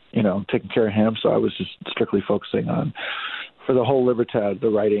like, taking care of him. So I was just strictly focusing on, for the whole Libertad, the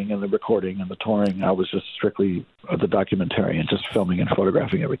writing and the recording and the touring. I was just strictly the documentarian, just filming and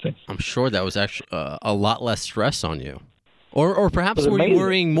photographing everything. I'm sure that was actually a lot less stress on you, or perhaps were amazing. you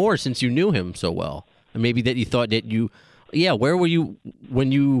worrying more since you knew him so well, and maybe that you thought that where were you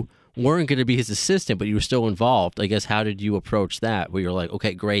when you weren't going to be his assistant, but you were still involved? I guess, how did you approach that? Where you're like,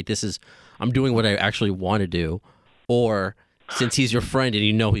 okay, great, I'm doing what I actually want to do, or since he's your friend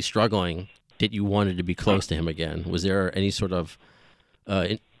and he's struggling, that you wanted to be close to him again? Was there any sort of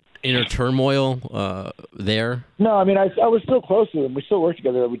inner turmoil there? No, I mean, I was still close to him. We still worked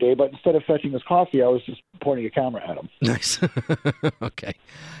together every day, but instead of fetching his coffee, I was just pointing a camera at him. Nice. Okay.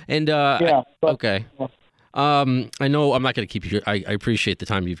 And okay. I know I'm not going to keep you here. I appreciate the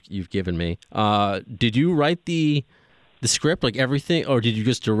time you've given me. Did you write the script, like everything, or did you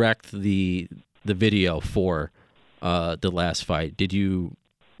just direct the video for the last fight? Did you?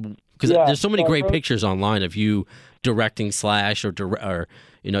 Because there's so many great pictures online of you directing Slash, or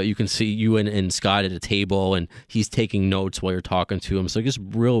you can see you and Scott at a table, and he's taking notes while you're talking to him. So just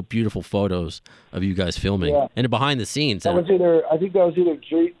real beautiful photos of you guys filming and behind the scenes. I think that was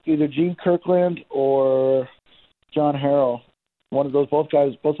either Gene Kirkland or John Harrell. Both of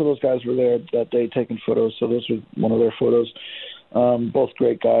those guys were there that day taking photos. So those were one of their photos. Both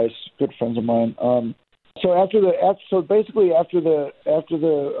great guys, good friends of mine. So after the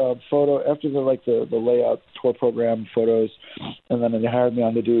layout tour program photos, and then they hired me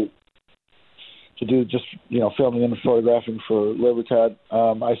on to do just filming and photographing for Libertad.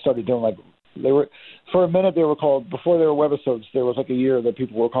 I started doing for a minute they were called, before they were webisodes, there was like a year that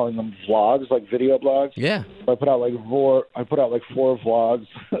people were calling them vlogs, like video blogs. Yeah. So I put out like 4 vlogs.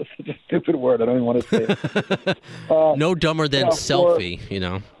 That's such a stupid word. I don't even want to say it. No dumber than selfie,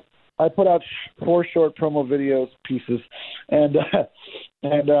 I put out 4 short promo videos pieces, and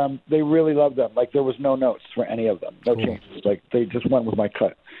they really loved them. Like there was no notes for any of them, no changes. Like they just went with my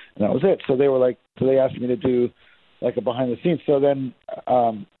cut, and that was it. So they asked me to do like a behind the scenes. So then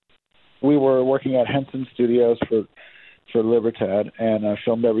we were working at Henson Studios for Libertad, and I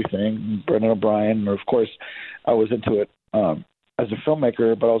filmed everything. Brendan O'Brien, and of course, I was into it as a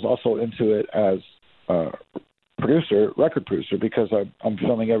filmmaker, but I was also into it as record producer, because I'm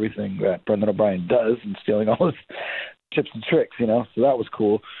filming everything that Brendan O'Brien does and stealing all his tips and tricks, So that was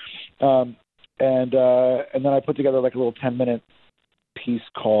cool. And then I put together like a little 10-minute piece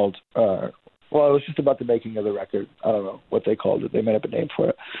called, it was just about the making of the record. I don't know what they called it. They made up a name for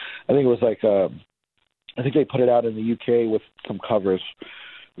it. I think it was like, I think they put it out in the UK with some covers.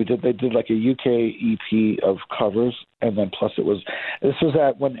 They did like a UK EP of covers, and then plus this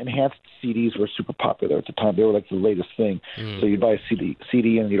was when enhanced CDs were super popular at the time. They were like the latest thing. So you'd buy a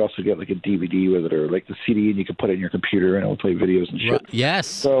CD, and you'd also get like a DVD with it, or like the CD, and you could put it in your computer, and it would play videos and shit. Yes.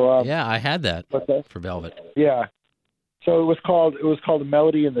 So yeah, I had that for Velvet. Yeah. So it was called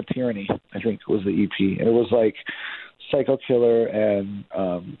Melody and the Tyranny, I think was the EP, and it was like Psycho Killer and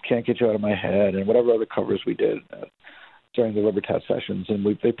Can't Get You Out of My Head and whatever other covers we did during the Libertad sessions, and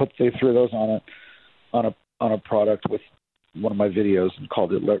they threw those on a product with one of my videos and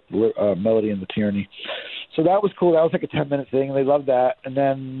called it Melody and the Tyranny. So that was cool. That was like a 10-minute thing, and they loved that. And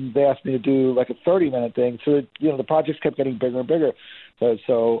then they asked me to do like a 30-minute thing. So the projects kept getting bigger and bigger.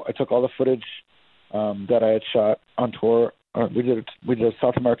 So I took all the footage that I had shot on tour. We did a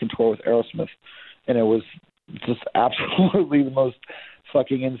South American tour with Aerosmith, and it was just absolutely the most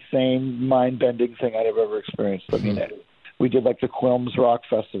fucking insane, mind-bending thing I'd ever experienced. I mean, we did like the Quilmes Rock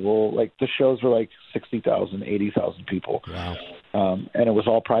Festival. Like the shows were like 60,000, 80,000 people. Wow. And it was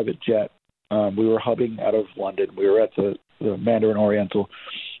all private jet. We were hubbing out of London. We were at the Mandarin Oriental.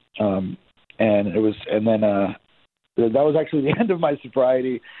 And that was actually the end of my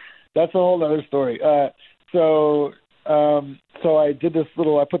sobriety. That's a whole other story. So I did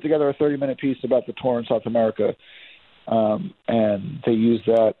I put together a 30-minute piece about the tour in South America. And they used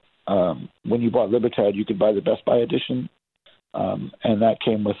that. When you bought Libertad, you could buy the Best Buy edition. And that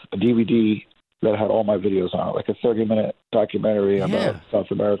came with a DVD that had all my videos on it, like a 30-minute documentary about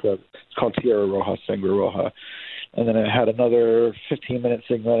South America. It's called Tierra Roja, Sangre Roja. And then it had another 15-minute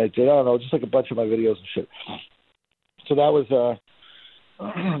thing that I did. I don't know, just like a bunch of my videos and shit. So that was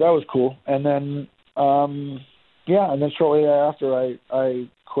cool. And then, and then shortly after I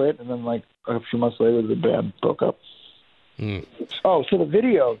quit, and then like a few months later, the band broke up. Oh, so the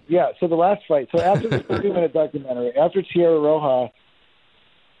video, so the last fight. So after the 30-minute documentary, after Tierra Roja,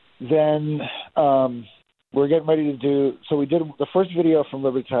 then we're getting ready to do. So we did the first video from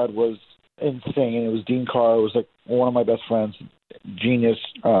Libertad was insane. It was Dean Carr. It was like one of my best friends, genius.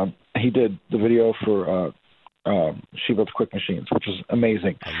 He did the video for She Builds Quick Machines, which was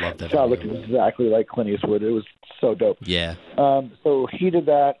amazing. I love that. It looked exactly like Clint Eastwood. It was so dope. Yeah. So he did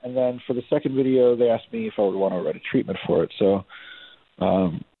that, and then for the second video, they asked me if I would want to write a treatment for it. So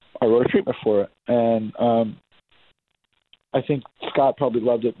I wrote a treatment for it, and I think Scott probably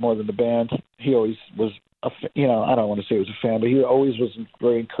loved it more than the band. He always was, I don't want to say he was a fan, but he always was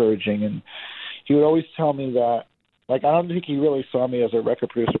very encouraging, and he would always tell me that. Like, I don't think he really saw me as a record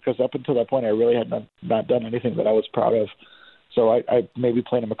producer, because up until that point, I really had not done anything that I was proud of. So I maybe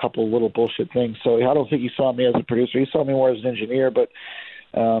played him a couple of little bullshit things. So I don't think he saw me as a producer. He saw me more as an engineer, but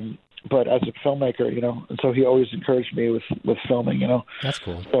as a filmmaker, And so he always encouraged me with filming, That's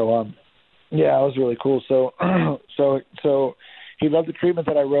cool. So it was really cool. So so he loved the treatment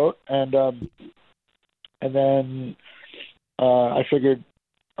that I wrote, and then I figured,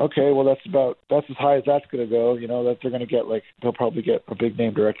 okay, well that's as high as that's going to go. That they're going to get they'll probably get a big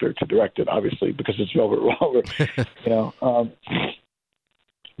name director to direct it, obviously, because it's Velvet Revolver.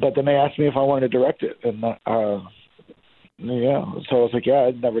 But then they asked me if I wanted to direct it, and so I was like,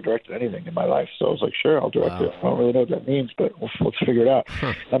 I'd never directed anything in my life, so I was like, sure, I'll direct it. I don't really know what that means, but let's figure it out.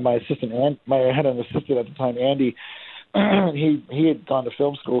 And my assistant, I had an assistant at the time, Andy. He had gone to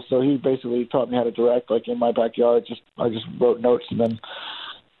film school, so he basically taught me how to direct, like in my backyard. I just wrote notes and then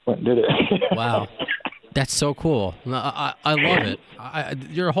went and did it. Wow, that's so cool. I love it.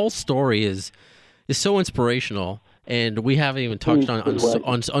 Your whole story is so inspirational, and we haven't even touched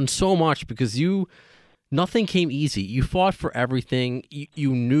on so much, because nothing came easy. You fought for everything.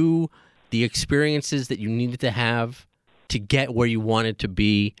 You knew the experiences that you needed to have to get where you wanted to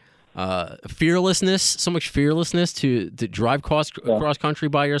be. Fearlessness, so much fearlessness to drive cross country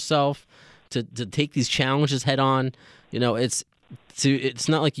by yourself, to take these challenges head on. It's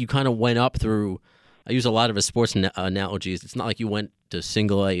not like you kind of went up through. I use a lot of sports analogies. It's not like you went to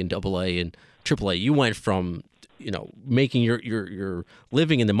single A and double A and triple A. You went from making your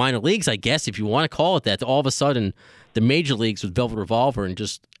living in the minor leagues, I guess, if you want to call it that, to all of a sudden the major leagues with Velvet Revolver and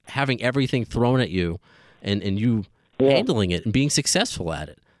just having everything thrown at you and you handling it and being successful at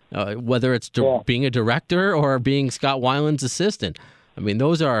it, whether it's being a director or being Scott Weiland's assistant. I mean,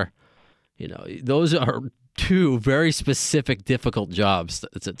 those are two very specific, difficult jobs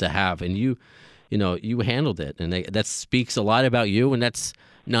to have, and you handled it, and that speaks a lot about you. And that's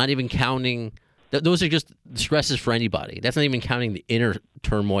not even counting. Those are just stresses for anybody. That's not even counting the inner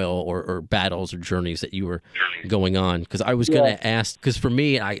turmoil or battles or journeys that you were going on. Because I was going to ask. Because for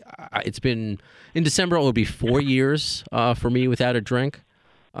me, it's been in December. It will be 4 years for me without a drink.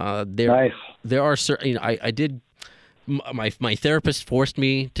 Nice. There are certain. I did. My therapist forced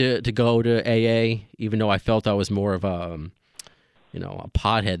me to go to AA, even though I felt I was more of a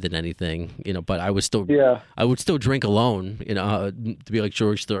pothead than anything, but I was still, I would still drink alone, to be like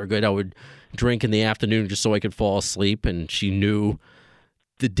George Thorogood. I would drink in the afternoon just so I could fall asleep. And she knew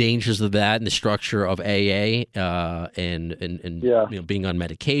the dangers of that and the structure of AA, and being on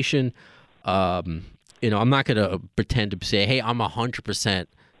medication. I'm not going to pretend to say, hey, I'm 100%.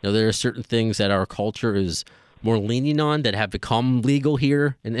 There are certain things that our culture is more lenient on that have become legal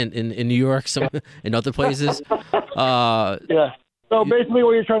here in New York, some in other places. So basically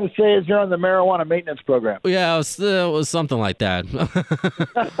what you're trying to say is you're on the marijuana maintenance program. Yeah, it was something like that.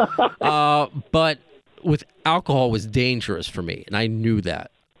 But with alcohol was dangerous for me, and I knew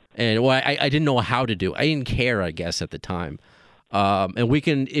that. And I didn't know how to do it. I didn't care, I guess, at the time. And we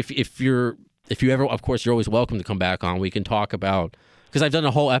can, if you ever, of course, you're always welcome to come back on. We can talk about, because I've done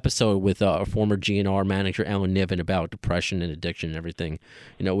a whole episode with a former GNR manager, Alan Niven, about depression and addiction and everything.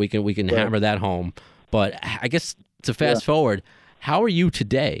 We can hammer that home. But I guess to fast forward, how are you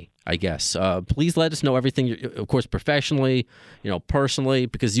today? I guess please let us know everything. Of course, professionally, personally,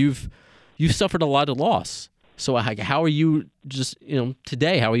 because you've suffered a lot of loss. So how are you just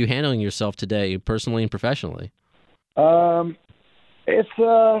today? How are you handling yourself today, personally and professionally? It's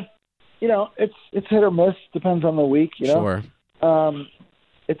it's hit or miss. Depends on the week. Sure.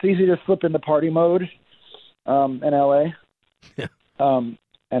 It's easy to slip into party mode in LA. Yeah. And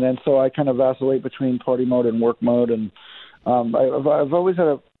then so I kind of vacillate between party mode and work mode, and I've always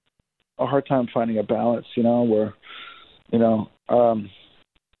had a hard time finding a balance, where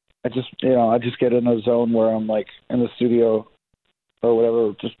I just get in a zone where I'm like in the studio or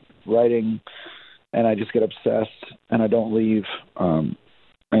whatever, just writing, and I just get obsessed and I don't leave, and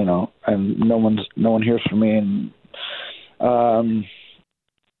no one hears from me, and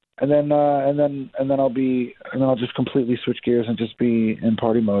then I'll just completely switch gears and just be in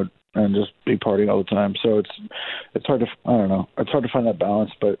party mode and just be partying all the time. So it's hard to, I don't know, it's hard to find that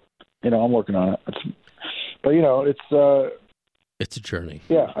balance, but I'm working on it. It's a journey.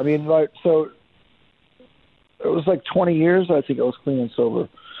 Yeah, I mean, so it was like 20 years. I think I was clean and sober,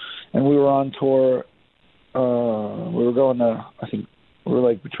 and we were on tour. We were going to, I think we were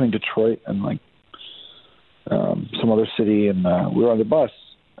like between Detroit and like some other city, and we were on the bus,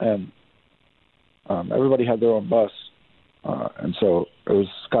 and everybody had their own bus, and so it was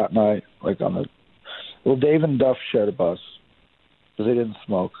Scott and I, like Dave and Duff shared a bus because they didn't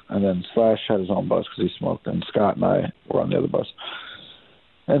smoke, and then Slash had his own bus because he smoked, and Scott and I were on the other bus,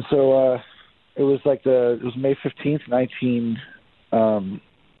 and so it was May 15th,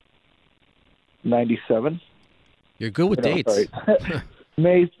 1997. You're good with dates.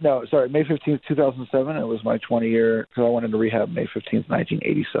 May 15th, 2007. It was my 20-year, because I went into rehab May 15th,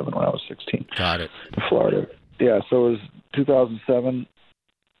 1987 when I was 16. Got it. In Florida. Yeah, so it was 2007,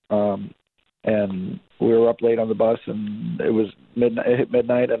 and we were up late on the bus, and it was midnight. It hit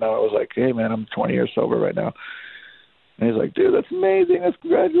midnight, and I was like, hey, man, I'm 20 years sober right now. And he's like, dude, that's amazing. That's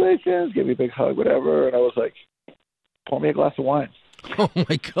congratulations. Give me a big hug, whatever. And I was like, pour me a glass of wine. Oh,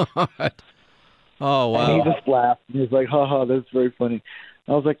 my God. Oh, wow. And he just laughed. He was like, haha, that's very funny.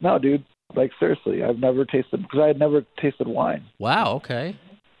 I was like, no, dude, like, seriously, I've never tasted, because I had never tasted wine. Wow, okay.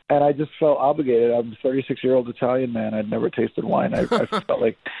 And I just felt obligated. I'm a 36-year-old Italian man. I'd never tasted wine. I felt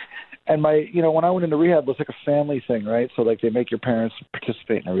like, and when I went into rehab, it was like a family thing, right? So, like, they make your parents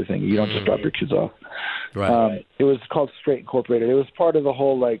participate in everything. You don't just drop your kids off. Right. It was called Straight Incorporated. It was part of the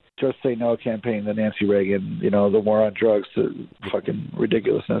whole, like, Just Say No campaign, the Nancy Reagan, the war on drugs to fucking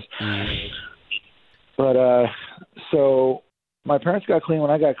ridiculousness. But so my parents got clean when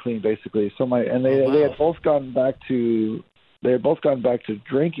I got clean, basically. So they had both gone back to they had both gone back to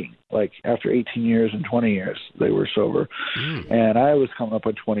drinking. Like after 18 years and 20 years, they were sober, and I was coming up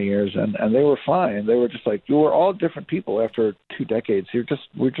on 20 years, and they were fine. They were just like, you were all different people after 2 decades. You're just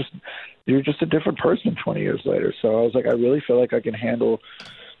a different person 20 years later. So I was like, I really feel like I can handle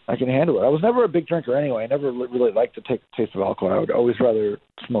it. I was never a big drinker anyway. I never really liked to take the taste of alcohol. I would always rather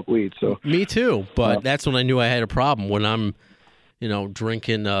smoke weed. So me too, but that's when I knew I had a problem. When I'm,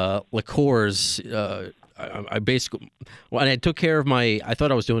 drinking liqueurs. I basically, when I took care of I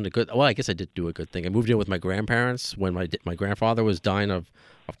thought I was doing I guess I did do a good thing. I moved in with my grandparents when my grandfather was dying of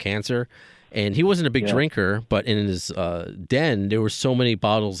cancer, and he wasn't a big drinker, but in his den, there were so many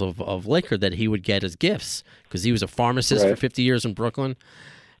bottles of liquor that he would get as gifts because he was a pharmacist for 50 years in Brooklyn.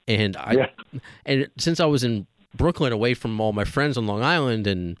 And and since I was in Brooklyn away from all my friends on Long Island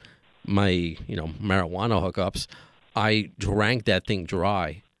and my, marijuana hookups, I drank that thing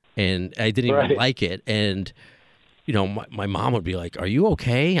dry. And I didn't even like it. And, my mom would be like, are you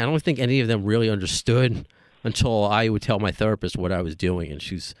okay? I don't think any of them really understood until I would tell my therapist what I was doing. And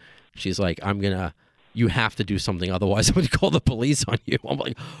she's like, you have to do something. Otherwise, I'm going to call the police on you. I'm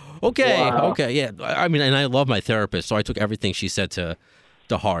like, okay. Yeah. I mean, and I love my therapist. So I took everything she said to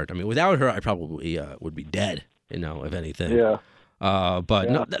heart. I mean, without her, I probably would be dead, if anything. Yeah. No,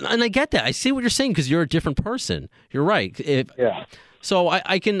 and I get that. I see what you're saying because you're a different person. You're right. So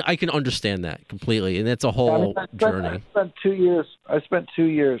I can understand that completely, and that's a whole journey. I spent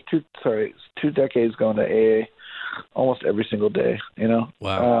 2 decades going to AA almost every single day.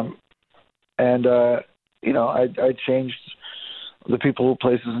 Wow. I changed the people,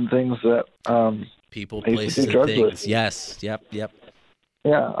 places, and things that people, places, and things. With. Yes. Yep.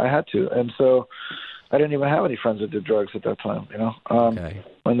 Yeah, I had to, and so I didn't even have any friends that did drugs at that time. Okay.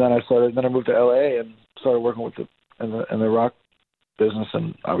 And then I moved to LA and started working with in the rock business,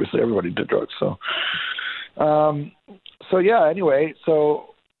 and obviously everybody did drugs. So, anyway,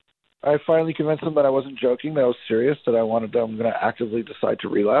 so I finally convinced him that I wasn't joking, that I was serious, that I'm going to actively decide to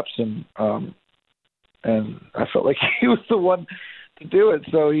relapse, and I felt like he was the one to do it.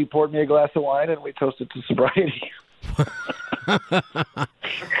 So he poured me a glass of wine, and we toasted to sobriety.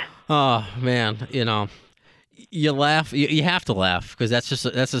 Oh man, you laugh. You have to laugh because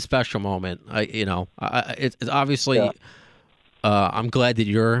that's a special moment. It's obviously. Yeah. I'm glad that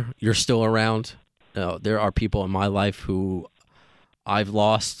you're still around. There are people in my life who I've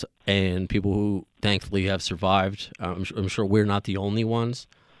lost, and people who thankfully have survived. I'm sure we're not the only ones,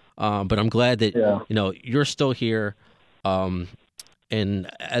 but I'm glad that you're still here. And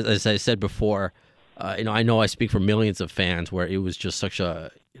as I said before, I know I speak for millions of fans where it was just such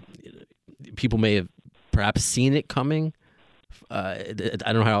people may have perhaps seen it coming. I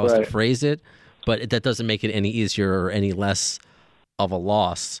don't know how else to phrase it, but that doesn't make it any easier or any less of a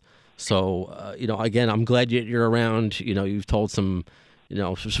loss. So, again, I'm glad you're around. You've told some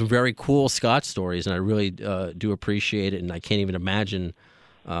very cool Scott stories, and I really do appreciate it. And I can't even imagine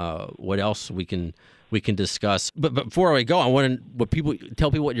what else we can discuss. But before I go, I want to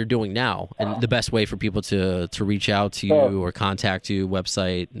tell people what you're doing now and the best way for people to reach out to you or contact you,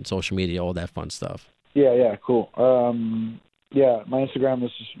 website and social media, all that fun stuff. Yeah, cool. My Instagram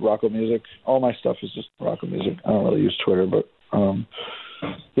is just Rocco Music. All my stuff is just Rocco Music. I don't really use Twitter, but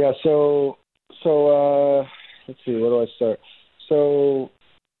so let's see, where do I start? So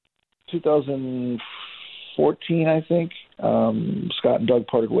 2014, I think, Scott and Doug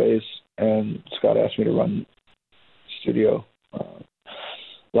parted ways, and Scott asked me to run studio,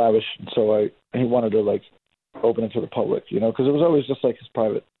 Lavish. So he wanted to open it to the public, because it was always just like his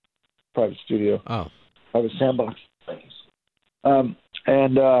private studio. Oh, private sandbox things.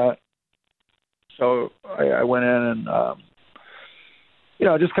 So I went in and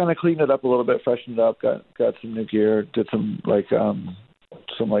just kind of cleaned it up a little bit, freshened it up, got some new gear, did some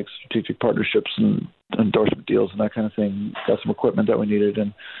strategic partnerships and endorsement deals and that kind of thing. Got some equipment that we needed,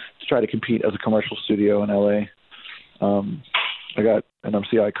 and to try to compete as a commercial studio in LA. I got an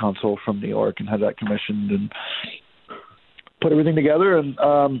MCI console from New York and had that commissioned and put everything together, and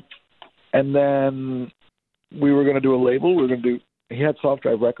then we were going to do a label. He had Soft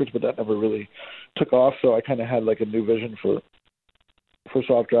Drive Records, but that never really took off. So I kind of had a new vision for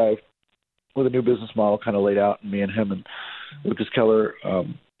Soft Drive with a new business model kind of laid out, and me and him and Lucas Keller,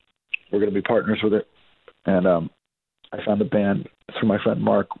 we're going to be partners with it. And I found a band through my friend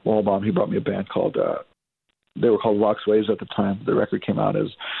Mark Walbaum. He brought me a band called, they were called Rocks Waves at the time. The record came out as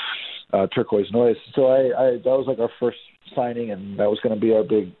Turquoise Noise. So that was our first signing, and that was going to be our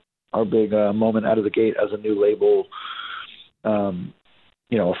big moment out of the gate as a new label, a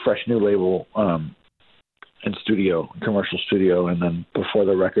fresh new label, and commercial studio. And then before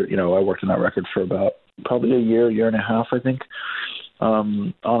the record, I worked on that record for about probably a year and a half, I think,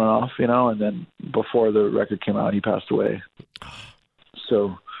 on and off, and then before the record came out, he passed away.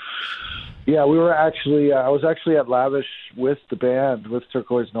 So, yeah, we were actually, I was actually at Lavish with the band, with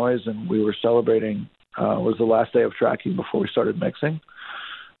Turquoise Noise, and we were celebrating, it was the last day of tracking before we started mixing.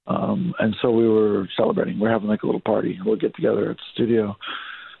 And so we were celebrating. We're having like a little party. We'll get together at the studio.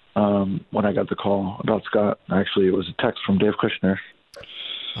 When I got the call about Scott, actually, it was a text from Dave Kushner.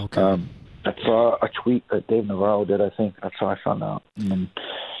 Okay. I saw a tweet that Dave Navarro did, I think. That's how I found out.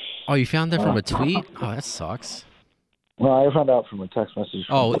 Oh, you found that from a tweet? Oh, that sucks. No, I found out from a text message.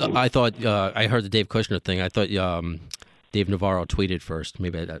 I thought I heard the Dave Kushner thing. I thought Dave Navarro tweeted first.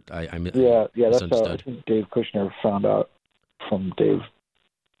 Maybe I that's how I think Dave Kushner found out from Dave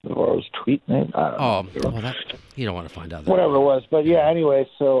Navarro's tweet name. I don't know. Well, you don't want to find out. Whatever it was, but yeah. Anyway,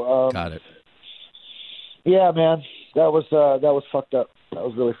 so got it. Yeah, man, that was fucked up. That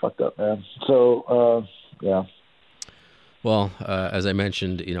was really fucked up, man. So yeah. Well, as I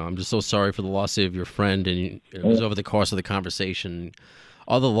mentioned, I'm just so sorry for the loss of your friend, and it was over the course of the conversation,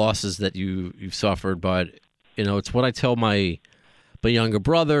 all the losses that you've suffered. But it's what I tell my younger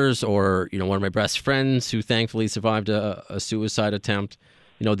brothers, or one of my best friends who thankfully survived a suicide attempt.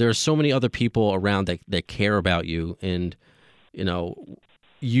 There's so many other people around that care about you, and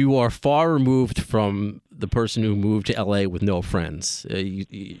you are far removed from the person who moved to LA with no friends.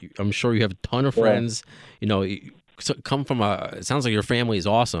 I'm sure you have a ton of friends. Come from it sounds like your family is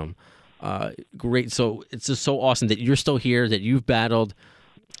awesome. Great. So it's just so awesome that you're still here, that you've battled,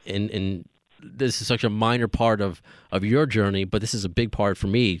 and this is such a minor part of your journey, but this is a big part for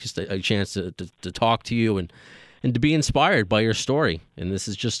me, just a chance to talk to you and to be inspired by your story. And this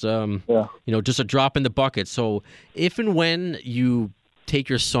is just, just a drop in the bucket. So if and when you take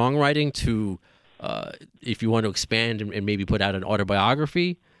your songwriting to, if you want to expand and maybe put out an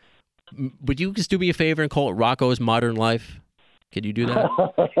autobiography, would you just do me a favor and call it Rocco's Modern Life? Could you do that?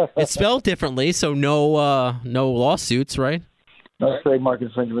 It's spelled differently, so no lawsuits, right? No trademark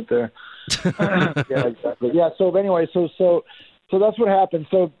infringement there. Yeah, exactly. Yeah. So anyway, so that's what happened.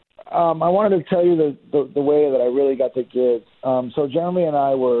 So I wanted to tell you the way that I really got the gig. So Jeremy and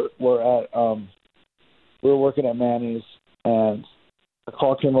I were working at Manny's, and a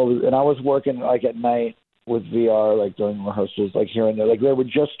call came over, and I was working like at night with VR, like during rehearsals, like here and there. Like they were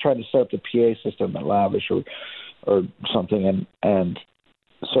just trying to set up the PA system at Lavish or something, and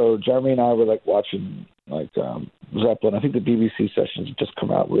so Jeremy and I were like watching like Zeppelin. I think the BBC sessions had just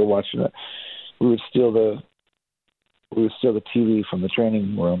come out. We were watching it. We would steal the TV from the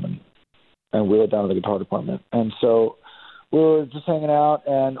training room and wheel it down to the guitar department. And so we were just hanging out,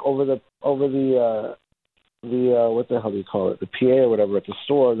 and over the what the hell do you call it? The PA or whatever at the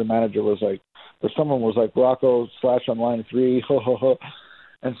store, the manager was like, or someone was like, Rocco / on line 3, ho ho ho.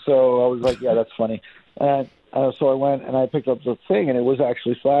 And so I was like, yeah, that's funny. And so I went and I picked up the thing, and it was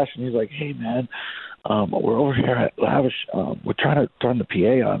actually Slash, and he's like, hey man, we're over here at Lavish. We're trying to turn the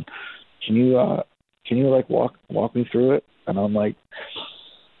PA on. Can you like walk me through it? And I was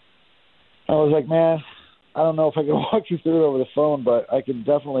like, man, I don't know if I can walk you through it over the phone, but I can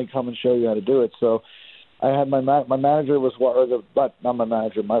definitely come and show you how to do it. So I had my manager was, not my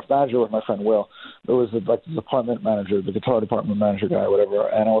manager. My manager was my friend Will. It was the department manager, the guitar department manager guy, whatever.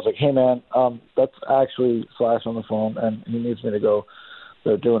 And I was like, hey man, that's actually Slash on the phone, and he needs me to go.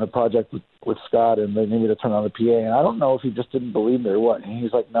 They're doing a project with Scott, and they need me to turn on the PA. And I don't know if he just didn't believe me or what. And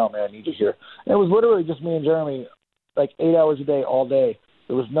he's like, no man, I need you here. And it was literally just me and Jeremy, like 8 hours a day, all day.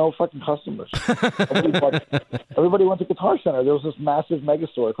 There was no fucking customers. Everybody went to Guitar Center. There was this massive mega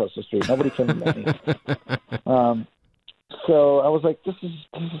store across the street. Nobody came to me. So I was like, this is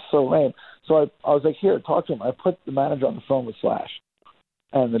so lame. So I was like, here, talk to him. I put the manager on the phone with Slash,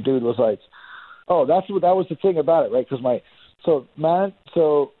 and the dude was like, oh, that was the thing about it, right? Because so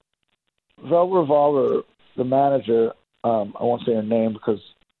Velvet Revolver, the manager, I won't say her name because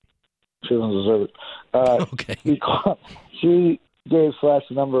she doesn't deserve it. Okay. She gave Slash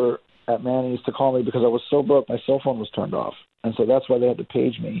the number at Manny's to call me because I was so broke, my cell phone was turned off, and so that's why they had to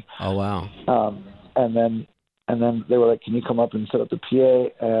page me. Oh wow! And then they were like, "Can you come up and set up the PA?"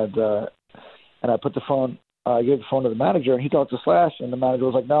 And I put the phone. I gave the phone to the manager, and he talked to Slash, and the manager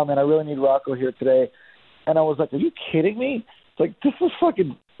was like, "No, man, I really need Rocco here today." And I was like, "Are you kidding me? It's like this is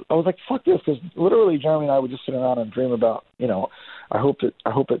fucking I was like, fuck this, because literally Jeremy and I would just sit around and dream about, I hope it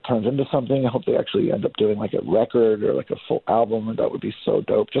turns into something. I hope they actually end up doing like a record or like a full album, and that would be so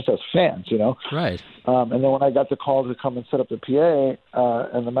dope, just as fans, Right. And then when I got the call to come and set up the PA,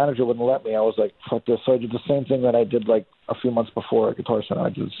 and the manager wouldn't let me, I was like, fuck this. So I did the same thing that I did like a few months before at Guitar Center. I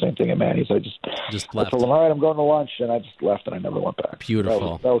did the same thing at Manny's. I just left. I told them, all right, I'm going to lunch, and I just left, and I never went back.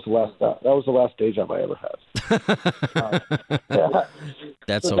 Beautiful. That was the last day job I ever had. Yeah.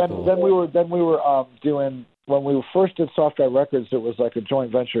 That's so cool. Then we were doing, when we first did Soft Drive Records, it was like a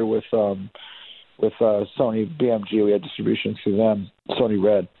joint venture with Sony BMG. We had distribution through them, Sony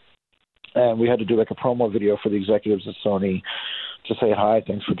Red, and we had to do like a promo video for the executives at Sony to say hi,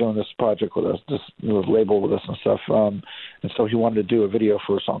 thanks for doing this project with us, this label with us and stuff. And so he wanted to do a video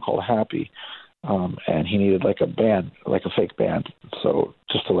for a song called Happy, and he needed like a band, like a fake band. So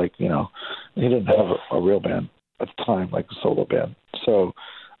just to he didn't have a real band at the time, like a solo band. So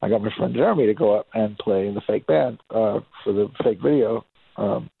I got my friend Jeremy to go up and play in the fake band for the fake video.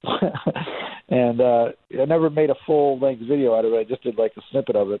 And I never made a full-length video out of it. I just did like a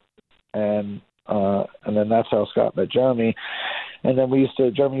snippet of it. And then that's how Scott met Jeremy. And then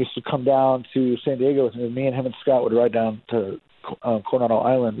Jeremy used to come down to San Diego with me. Me and him and Scott would ride down to Coronado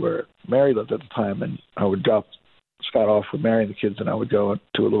Island, where Mary lived at the time, and I would drop Scott off with Mary and the kids, and I would go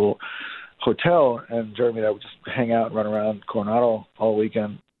to a little hotel, and Jeremy and I would just hang out and run around Coronado all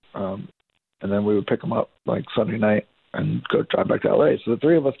weekend. And then we would pick him up like Sunday night and go drive back to LA. So the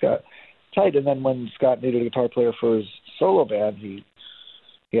three of us got tight. And then when Scott needed a guitar player for his solo band, he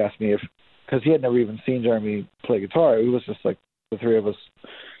asked me because he had never even seen Jeremy play guitar. It was just like the three of us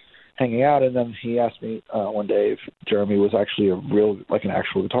hanging out. And then he asked me one day if Jeremy was actually an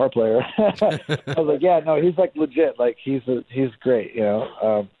actual guitar player. I was like, yeah, no, he's like legit. Like he's great,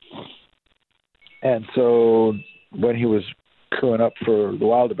 and so when he was crewing up for the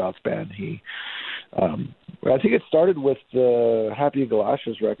Wildabouts band, I think it started with the Happy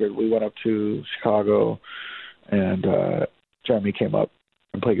Galoshes record. We went up to Chicago, and Jeremy came up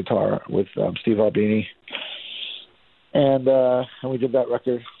and played guitar with Steve Albini, and we did that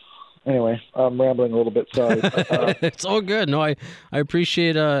record. Anyway, I'm rambling a little bit. Sorry. It's all good. No, I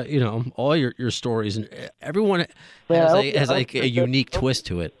appreciate all your stories, and everyone has a unique twist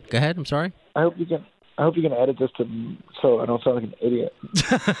to it. Go ahead. I'm sorry. I hope you can edit this so I don't sound like an idiot.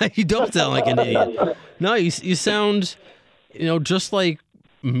 You don't sound like an idiot. No, you sound, just like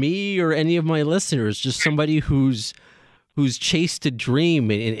me or any of my listeners, just somebody who's chased a dream,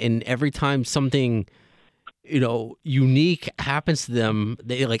 and every time something, unique happens to them,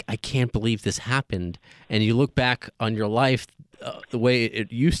 they like, I can't believe this happened. And you look back on your life the way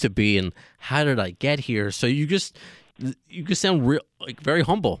it used to be, and how did I get here? So you sound real, like very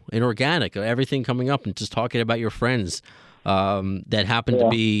humble and organic. Everything coming up and just talking about your friends that happen to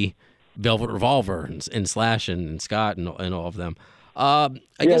be Velvet Revolver and Slash and Scott and all of them. I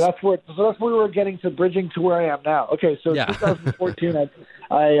guess that's where we were getting to, bridging to where I am now. Okay, so 2014,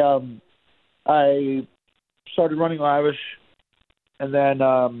 I started running Lavish, and then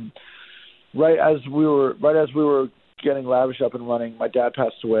right as we were getting Lavish up and running, my dad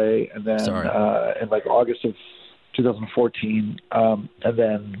passed away, and then in like August of 2014, and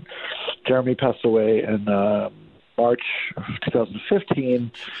then Jeremy passed away in March of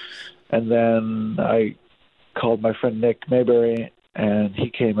 2015, and then I called my friend Nick Mayberry, and he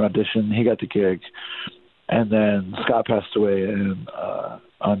came and auditioned. He got the gig, and then Scott passed away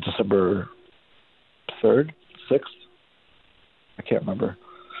on December 3rd, 6th. I can't remember.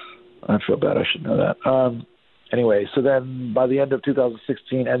 I feel bad. I should know that. Anyway, so then by the end of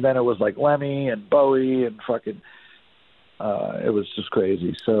 2016, and then it was like Lemmy and Bowie and fucking. It was just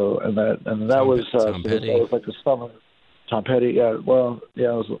crazy. So that was Tom Petty. That was like the summer. Tom Petty, yeah. Well,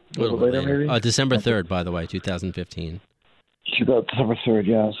 yeah, it was a little later. Maybe. December 3rd, by the way, 2015. December 3rd,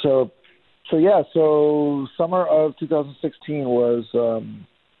 yeah. So summer of 2016 was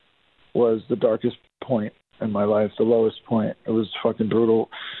the darkest point in my life, the lowest point. It was fucking brutal.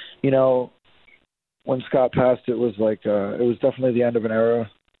 When Scott passed, it was like it was definitely the end of an era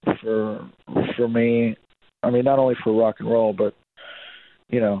for me. I mean, not only for rock and roll, but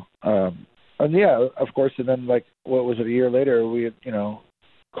and yeah, of course. And then, like, what was it? A year later, we had,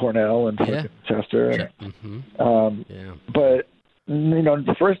 Cornell and Chester. And, but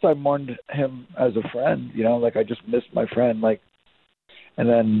the first I mourned him as a friend. Like I just missed my friend. Like, and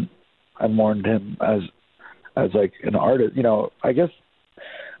then I mourned him as like an artist. I guess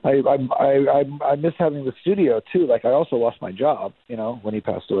I miss having the studio too. Like I also lost my job, when he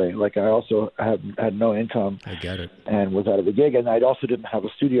passed away. Like I also had no income. I get it. And was out of a gig, and I also didn't have a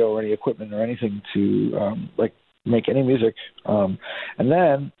studio or any equipment or anything to like make any music. And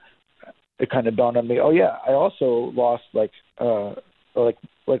then it kind of dawned on me, oh yeah, I also lost like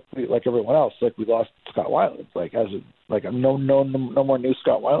everyone else, like we lost Scott Weiland, no more new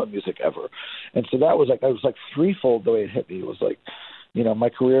Scott Weiland music ever. And so that was like threefold the way it hit me. It was like, you know, my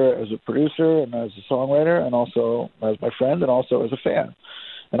career as a producer and as a songwriter and also as my friend and also as a fan.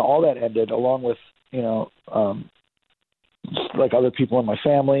 And all that ended along with, you know, like other people in my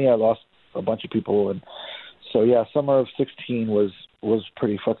family. I lost a bunch of people. And so, yeah, summer of 16 was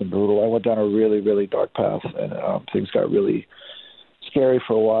pretty fucking brutal. I went down a really, really dark path, and things got really scary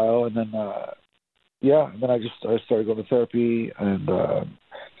for a while. And then, and then I started going to therapy, and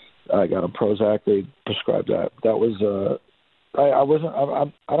I got on Prozac. They prescribed that. That was,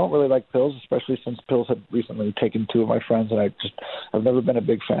 I don't really like pills, especially since pills had recently taken two of my friends, and I've never been a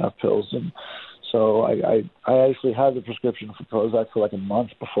big fan of pills. And so I actually had the prescription for Prozac for like a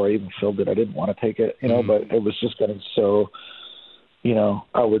month before I even filled it. I didn't want to take it, you know, but it was just getting so, you know,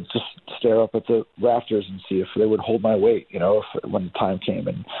 I would just stare up at the rafters and see if they would hold my weight, you know, when the time came.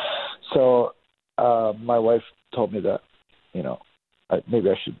 And so my wife told me that, you know, maybe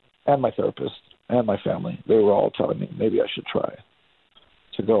I should, and my therapist and my family, they were all telling me maybe I should try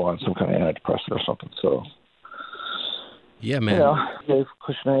to go on some kind of antidepressant or something. So, yeah, man. You know, Dave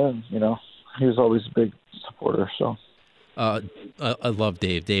Kushner, and, you know, he was always a big supporter. So, I love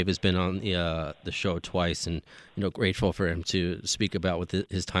Dave. Dave has been on the show twice, and you know, grateful for him to speak about with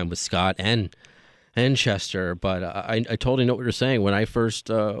his time with Scott and Chester. But I totally know what you're saying. When I first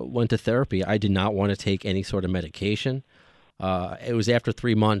went to therapy, I did not want to take any sort of medication. It was after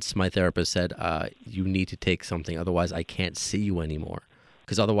 3 months, my therapist said, you need to take something, otherwise I can't see you anymore.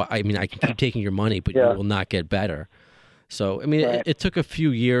 Because otherwise, I mean, I can keep taking your money, but you will not get better. So, I mean, it took a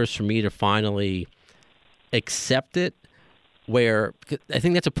few years for me to finally accept it, where I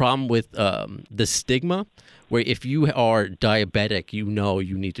think that's a problem with the stigma, where if you are diabetic, you know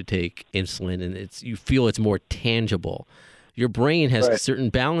you need to take insulin, and you feel it's more tangible. Your brain has certain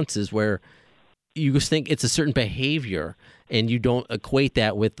balances where you just think it's a certain behavior, and you don't equate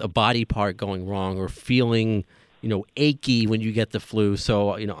that with a body part going wrong or feeling, you know, achy when you get the flu.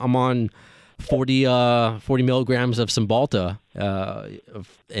 So, you know, I'm on 40 milligrams of Cymbalta,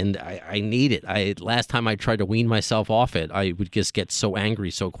 and I need it. Last time I tried to wean myself off it, I would just get so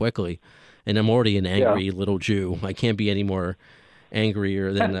angry so quickly, and I'm already an angry little Jew. I can't be any more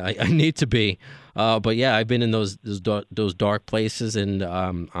angrier than I need to be. But yeah, I've been in those dark places, and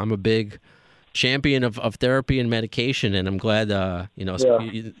I'm a big champion of therapy and medication, and I'm glad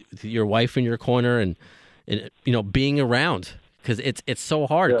your wife in your corner and you know, being around, because it's so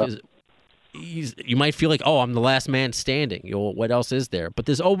hard, because you might feel like, oh, I'm the last man standing, you know, what else is there? But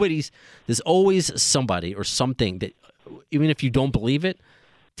there's always somebody or something that, even if you don't believe it,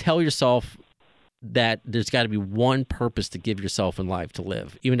 tell yourself that there's got to be one purpose to give yourself in life to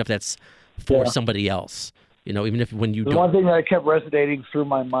live, even if that's for somebody else, you know, even if when you the one thing that kept resonating through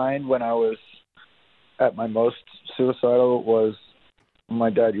my mind when I was at my most suicidal was, my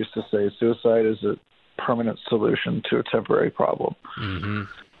dad used to say, suicide is a permanent solution to a temporary problem. Mm-hmm.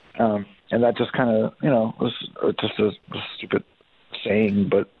 And that just kind of, you know, was just a stupid saying,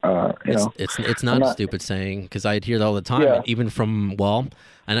 but you know, it's not a stupid saying, because I'd hear that all the time, even from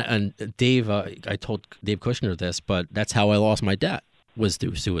and Dave. I told Dave Kushner this, but that's how I lost my dad, was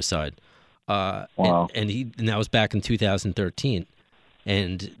through suicide. Wow. And that was back in 2013,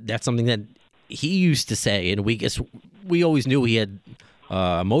 and that's something that he used to say, and we always knew he had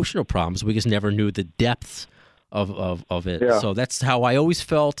emotional problems. We just never knew the depths of it. Yeah. So that's how I always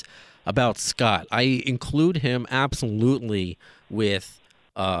felt about Scott. I include him absolutely with,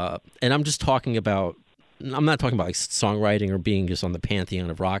 and I'm not talking about like songwriting or being just on the pantheon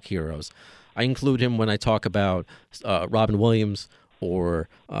of rock heroes. I include him when I talk about Robin Williams or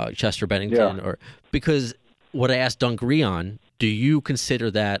Chester Bennington, or because what I asked Dunk Rion, do you consider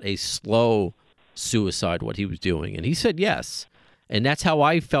that a slow suicide, what he was doing? And he said yes. And that's how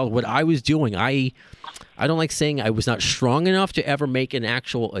I felt what I was doing. I don't like saying I was not strong enough to ever make an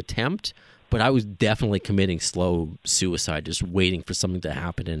actual attempt, but I was definitely committing slow suicide, just waiting for something to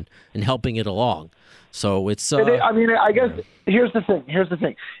happen and helping it along. So it's. I mean, I guess here's the thing.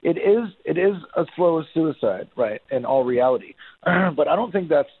 It is a slow suicide, right? In all reality, but I don't think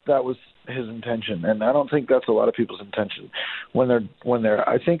that was his intention, and I don't think that's a lot of people's intention when they're.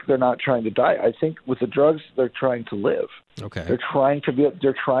 I think they're not trying to die. I think with the drugs, they're trying to live. Okay. They're trying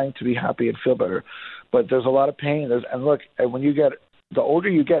to be happy and feel better, but there's a lot of pain. And look, when the older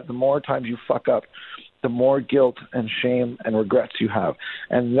you get, the more times you fuck up, the more guilt and shame and regrets you have.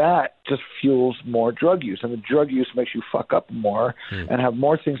 And that just fuels more drug use. And the drug use makes you fuck up more and have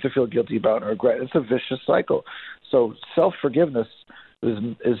more things to feel guilty about and regret. It's a vicious cycle. So self-forgiveness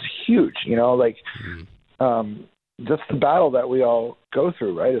is huge. You know, like that's the battle that we all go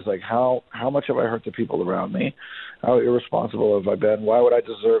through, right? Is like how much have I hurt the people around me? How irresponsible have I been? Why would I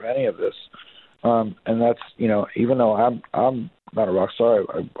deserve any of this? And that's, you know, even though I'm not a rock star,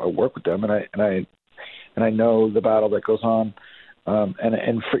 I work with them, and I know the battle that goes on.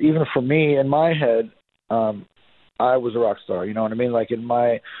 And for even for me in my head, I was a rock star. You know what I mean? Like in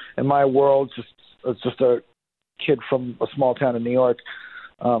my world, just a kid from a small town in New York.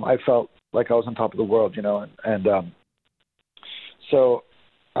 I felt like I was on top of the world, you know, and so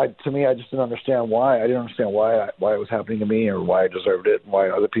to me, I just didn't understand why. I didn't understand why it was happening to me, or why I deserved it, and why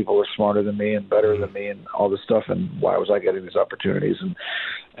other people were smarter than me and better than me, and all this stuff, and why was I getting these opportunities,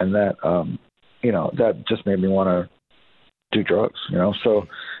 and that you know, that just made me want to do drugs, you know. So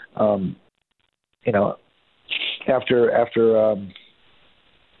you know, after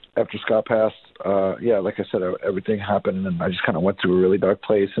Scott passed, like I said, everything happened, and I just kind of went through a really dark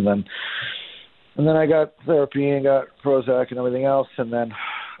place, and then I got therapy and got Prozac and everything else, and then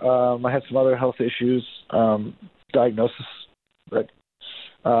I had some other health issues, diagnosis,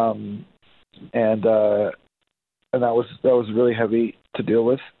 and that was really heavy to deal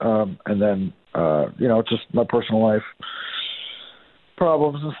with, and then you know, just my personal life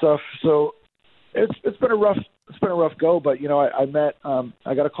problems and stuff. So it's been a rough go, but you know, I met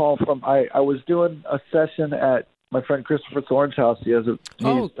I got a call from I was doing a session at my friend Christopher Thorne's house. He used to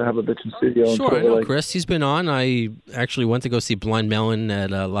have a bitchin' studio. Sure, I know Chris. He's been on. I actually went to go see Blind Melon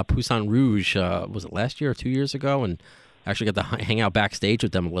at La Poussin Rouge. Was it last year or 2 years ago? And actually got to hang out backstage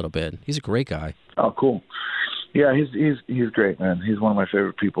with them a little bit. He's a great guy. Oh, cool. Yeah, he's great, man. He's one of my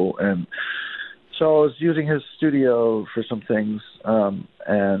favorite people. And so I was using his studio for some things, and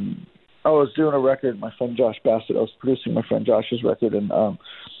I was doing a record. My friend Josh Bassett. I was producing my friend Josh's record, and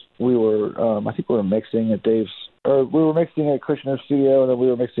we were I think we were mixing at we were mixing at Kushner's studio, and then we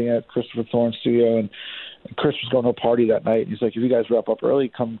were mixing at Christopher Thorne's studio, and Chris was going to a party that night, and he's like, if you guys wrap up early,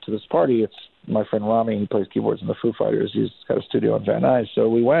 come to this party. It's my friend Rami. He plays keyboards in the Foo Fighters. He's got a studio in Van Nuys. So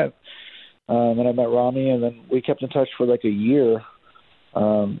we went, and I met Rami, and then we kept in touch for like a year.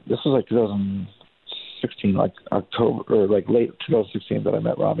 This was like 2016, like October, or like late 2016 that I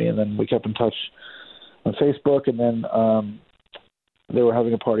met Rami, and then we kept in touch on Facebook, and then they were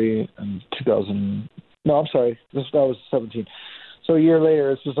having a party in 2000. No, I'm sorry. That was 17. So a year later,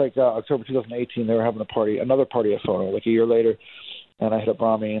 this was like October 2018. They were having another party at Phono, like a year later, and I hit up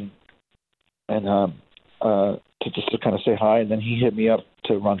Rami and to kind of say hi, and then he hit me up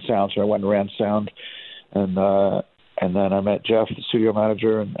to run sound. So I went and ran sound, and then I met Jeff, the studio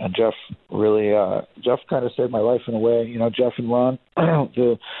manager, and Jeff really Jeff kind of saved my life in a way. You know, Jeff and Ron,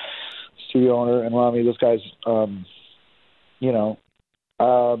 the studio owner, and Rami, those guys. You know. I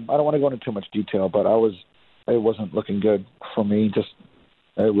don't want to go into too much detail, but it wasn't looking good for me.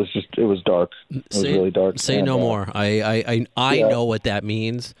 It was dark. It was really dark. Say no more. I know what that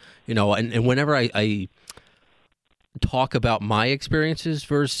means, you know, and whenever I talk about my experiences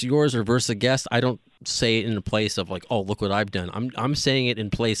versus yours or versus a guest, I don't say it in a place of like, oh, look what I've done. I'm saying it in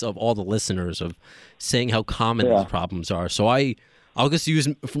place of all the listeners, of saying how common these problems are. So I'll just use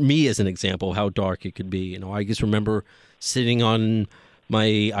me as an example of how dark it could be. You know, I just remember sitting on my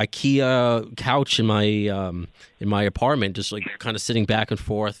IKEA couch in my apartment, just like kind of sitting back and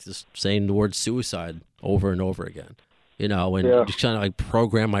forth, just saying the word suicide over and over again, you know, and just kind of like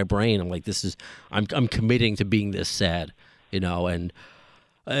program my brain. I'm like, I'm committing to being this sad, you know, and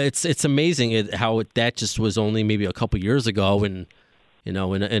it's amazing how that just was only maybe a couple years ago, and you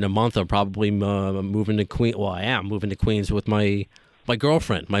know, in a month I'm probably moving to Queens. Well, I am moving to Queens with my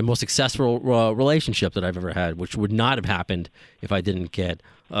girlfriend, my most successful relationship that I've ever had, which would not have happened if I didn't get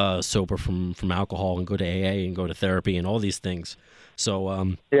sober from alcohol and go to AA and go to therapy and all these things. So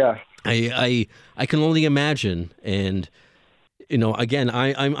I can only imagine. And you know, again,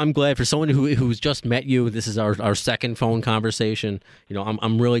 I'm glad for someone who's just met you. This is our second phone conversation. You know,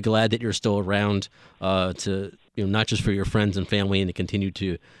 I'm really glad that you're still around to, you know, not just for your friends and family and to continue to,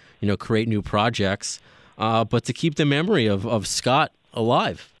 you know, create new projects, but to keep the memory of Scott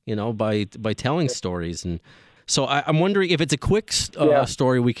alive, you know, by telling stories. And so I'm wondering if it's a quick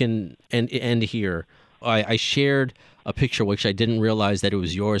story we can end here. I shared a picture which I didn't realize that it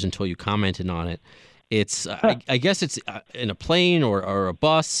was yours until you commented on it. It's I guess it's in a plane or a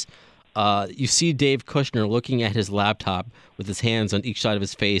bus. You see Dave Kushner looking at his laptop with his hands on each side of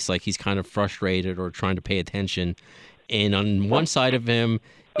his face, like he's kind of frustrated or trying to pay attention. And on one side of him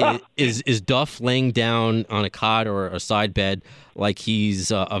is Duff laying down on a cot or a side bed like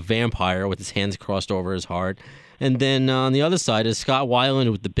he's a vampire with his hands crossed over his heart. And then on the other side is Scott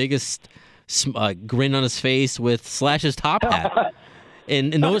Weiland with the biggest grin on his face with Slash's top hat.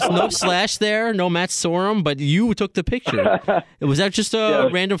 And no Slash there, no Matt Sorum, but you took the picture. Was that just a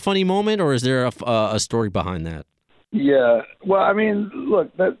random funny moment, or is there a story behind that? Yeah. Well, I mean,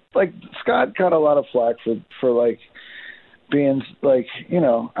 look, that like Scott got a lot of flack for like being like, I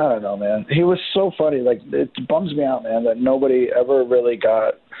don't know, man. He was so funny. Like, it bums me out, man, that nobody ever really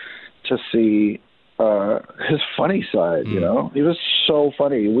got to see his funny side. He was so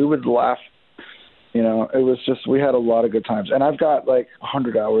funny. We would laugh. It was just, we had a lot of good times. And I've got like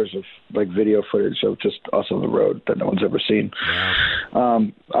 100 hours of like video footage of just us on the road that no one's ever seen. Wow.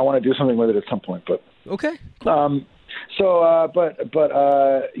 I want to do something with it at some point, but okay. Cool. We were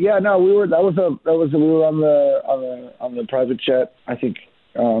on the private jet, I think,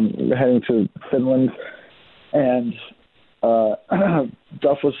 heading to Finland, and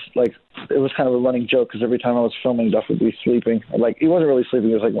Duff was like, it was kind of a running joke because every time I was filming, Duff would be sleeping. Like, he wasn't really sleeping;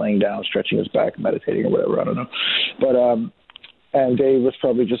 he was like laying down, stretching his back, meditating or whatever. I don't know, but and Dave was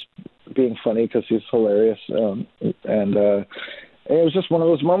probably just being funny because he's hilarious, it was just one of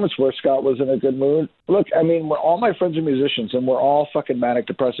those moments where Scott was in a good mood. Look, I mean, all my friends are musicians, and we're all fucking manic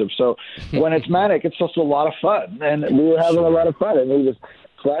depressive. So when it's manic, it's just a lot of fun, and we were having a lot of fun. And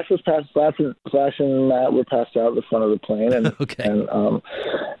Slash and Matt were passed out at the front of the plane, and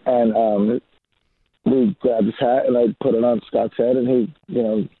we grabbed his hat, and I put it on Scott's head, and he,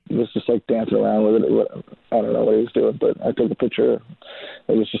 was just like dancing around with it. I don't know what he was doing, but I took a picture.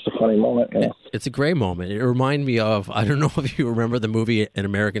 It was just a funny moment. It's a great moment. It reminded me of, I don't know if you remember the movie An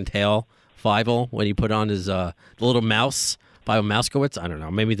American Tail, Fievel, when he put on his the little mouse, Fievel Mouskowitz. I don't know.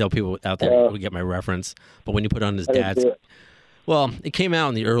 Maybe there'll people out there will get my reference. But when you put on his dad's, it came out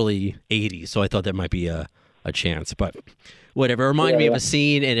in the early '80s, so I thought that might be a chance. But whatever. It reminded me of a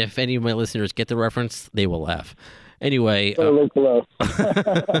scene, and if any of my listeners get the reference, they will laugh. Anyway,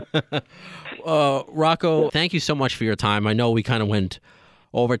 Rocco, thank you so much for your time. I know we kind of went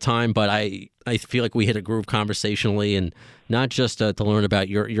over time, but I feel like we hit a groove conversationally, and not just to learn about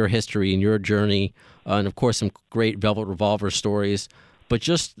your history and your journey, and of course some great Velvet Revolver stories, but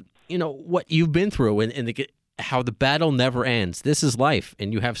just what you've been through and how the battle never ends. This is life,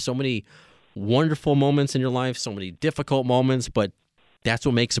 and you have so many wonderful moments in your life, so many difficult moments, but that's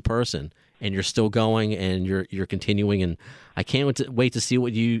what makes a person. And you're still going, and you're continuing, and I can't wait to see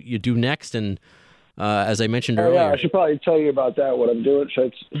what you do next. And as I mentioned earlier, I should probably tell you about that. What I'm doing?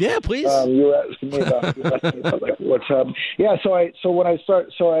 Yeah, please. You were asking me about like, what's up. Yeah. So I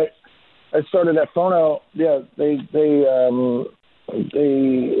started at Phono. Yeah. They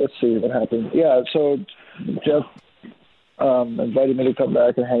let's see what happened. Yeah. So Jeff invited me to come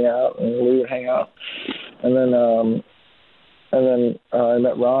back and hang out, and we would hang out, and then I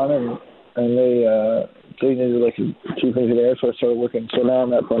met Ron and they needed like a chief engineer, so I started working. So now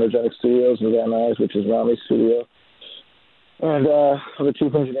I'm at Phonogenic Studios in Van Nuys, which is Rami's studio. And I'm the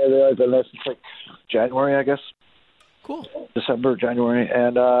chief engineer there. I've been there since like January, I guess. Cool. December, January.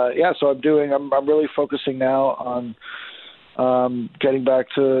 And so I'm really focusing now on getting back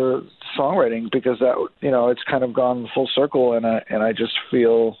to songwriting, because that, it's kind of gone full circle, and I just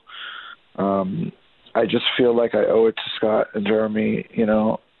feel like I owe it to Scott and Jeremy,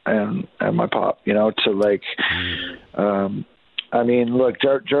 and my pop, to like, I mean, look,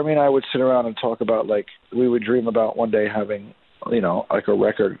 Jeremy and I would sit around and talk about, like, we would dream about one day having, like a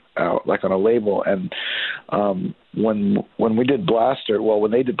record out, like on a label. And when we did Blaster,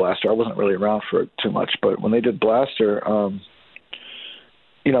 when they did Blaster, I wasn't really around for it too much, but when they did Blaster,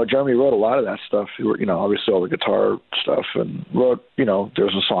 Jeremy wrote a lot of that stuff. He wrote, obviously all the guitar stuff, and wrote,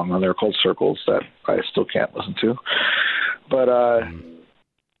 there's a song on there called Circles that I still can't listen to. But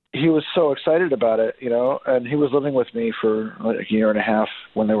he was so excited about it, and he was living with me for like a year and a half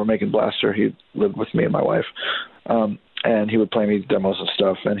when they were making Blaster. He lived with me and my wife. And he would play me demos and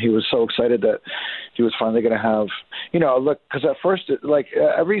stuff. And he was so excited that he was finally going to have, because at first,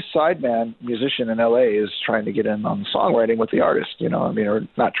 every sideman musician in LA is trying to get in on songwriting with the artist, or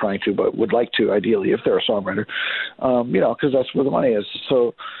not trying to, but would like to, ideally, if they're a songwriter, because that's where the money is.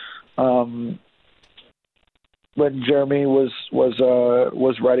 So, when Jeremy was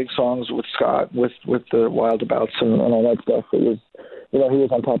writing songs with Scott, with the Wild Abouts and all that stuff, it was, he was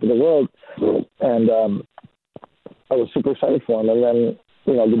on top of the world. And, I was super excited for him. And then,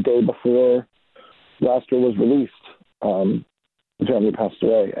 the day before Blaster was released, Jeremy passed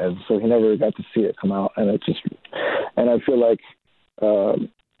away. And so he never got to see it come out. And and I feel like,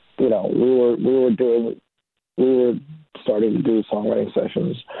 we were starting to do songwriting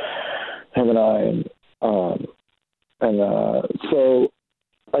sessions, him and I, so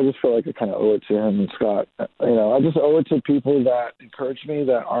I just feel like I kind of owe it to him and Scott. I just owe it to people that encouraged me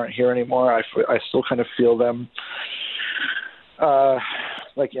that aren't here anymore. I still kind of feel them.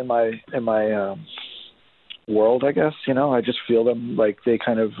 like in my world, I guess, I just feel them like they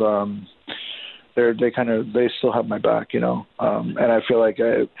kind of they still have my back, and I feel like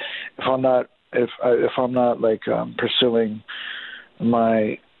if I'm not like pursuing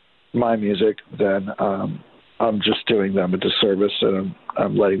my music, then I'm just doing them a disservice, and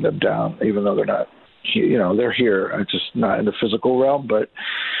I'm letting them down, even though they're not, they're here. I'm just not in the physical realm. But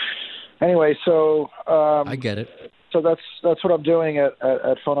anyway, so I get it. So that's what I'm doing at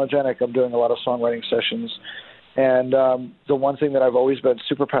Phonogenic. I'm doing a lot of songwriting sessions, and the one thing that I've always been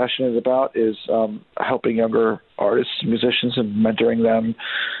super passionate about is helping younger artists, musicians, and mentoring them,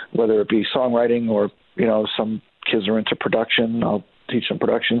 whether it be songwriting or some kids are into production. I'll teach them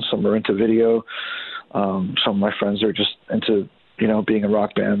production. Some are into video. Some of my friends are just into being in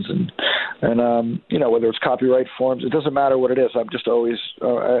rock bands, and whether it's copyright forms, it doesn't matter what it is. I'm just always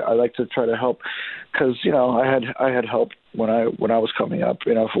I like to try to help, because I had help when I was coming up.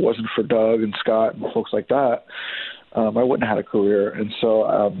 If it wasn't for Doug and Scott and folks like that, I wouldn't have had a career. And so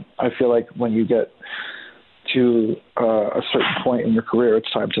I feel like when you get to a certain point in your career,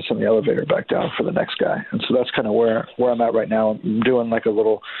 it's time to send the elevator back down for the next guy. And so that's kind of where I'm at right now. I'm doing like we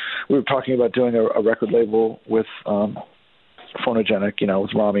were talking about doing a record label with Phonogenic,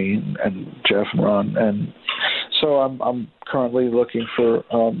 with Rami and Jeff and Ron. And so I'm currently looking for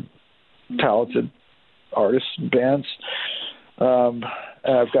talented artists and bands. And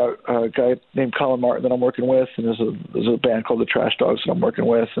I've got a guy named Colin Martin that I'm working with, and there's a band called the Trash Dogs that I'm working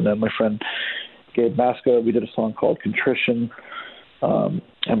with, and then my friend Gabe Masca, we did a song called Contrition, and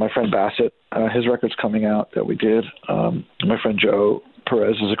my friend Bassett, his record's coming out that we did. My friend Joe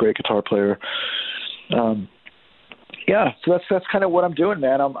Perez is a great guitar player. So that's kind of what I'm doing,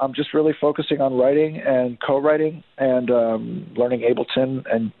 man. I'm just really focusing on writing and co-writing and learning Ableton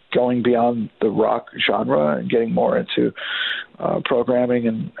and going beyond the rock genre and getting more into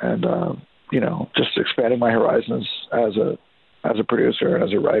programming and just expanding my horizons as a producer and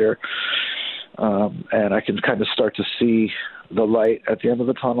as a writer. And I can kind of start to see the light at the end of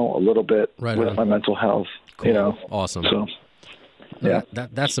the tunnel a little bit with my mental health. Cool. Awesome. So, yeah,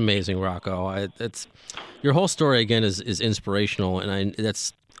 that's amazing, Rocco. It's your whole story again is inspirational, and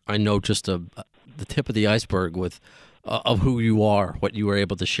I know just the tip of the iceberg of who you are, what you were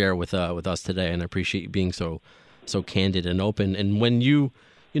able to share with us today, and I appreciate you being so candid and open. And when you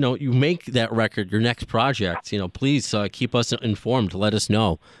make that record, your next project, please keep us informed. Let us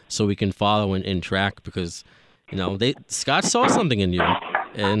know so we can follow and track, because Scott saw something in you,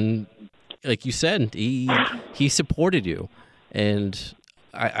 and like you said, he supported you. And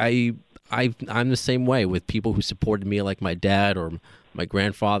I'm the same way with people who supported me, like my dad or my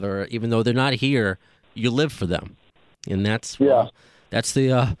grandfather. Even though they're not here, you live for them, and that's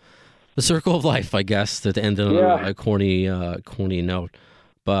the circle of life, I guess. To end on a corny note,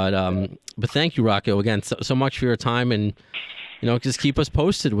 but thank you, Rocco, again so much for your time, and just keep us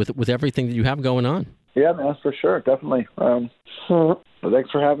posted with everything that you have going on. Yeah, man, for sure, definitely.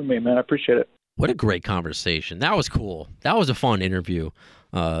 Thanks for having me, man. I appreciate it. What a great conversation. That was cool. That was a fun interview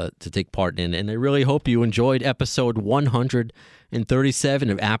to take part in. And I really hope you enjoyed episode 137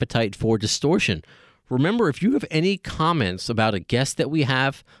 of Appetite for Distortion. Remember, if you have any comments about a guest that we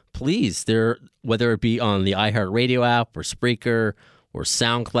have, please, whether it be on the iHeartRadio app or Spreaker or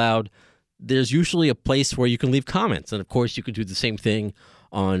SoundCloud, there's usually a place where you can leave comments. And, of course, you can do the same thing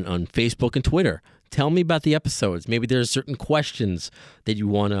on Facebook and Twitter. Tell me about the episodes. Maybe there's certain questions that you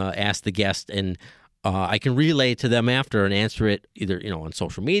want to ask the guest, and I can relay to them after and answer it either on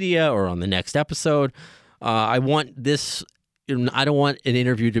social media or on the next episode. I want this. I don't want an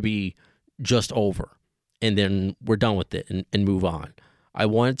interview to be just over and then we're done with it and move on. I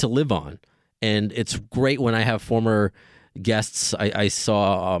want it to live on, and it's great when I have former guests. I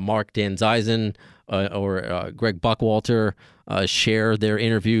saw Mark Dan Zeisen or Greg Buckwalter share their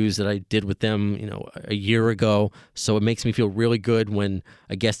interviews that I did with them, a year ago. So it makes me feel really good when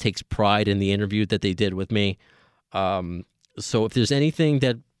a guest takes pride in the interview that they did with me. So if there's anything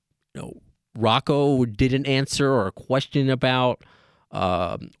that Rocco didn't answer or a question about,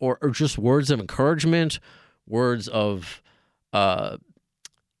 or just words of encouragement, words of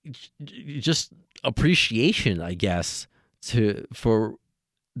just appreciation, I guess, for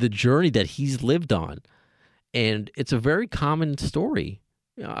the journey that he's lived on. And it's a very common story.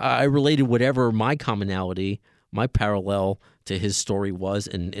 I related whatever my commonality, my parallel to his story was,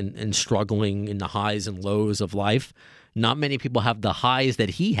 and struggling in the highs and lows of life. Not many people have the highs that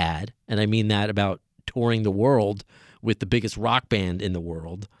he had, and I mean that about touring the world with the biggest rock band in the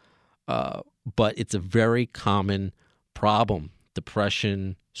world. But it's a very common problem.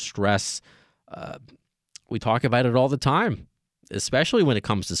 Depression, stress. We talk about it all the time. especially when it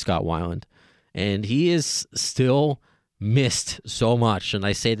comes to Scott Weiland. And he is still missed so much. And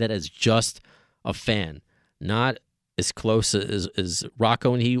I say that as just a fan, not as close as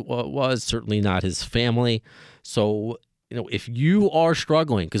Rocco and he was, certainly not his family. So, if you are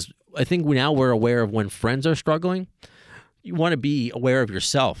struggling, because I think now we're aware of when friends are struggling, you want to be aware of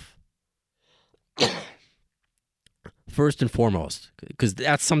yourself first and foremost, because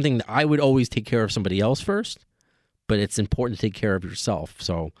that's something that I would always take care of somebody else first, but it's important to take care of yourself.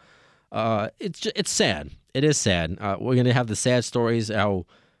 So it's sad. It is sad. We're going to have the sad stories. How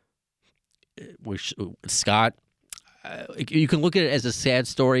Scott, you can look at it as a sad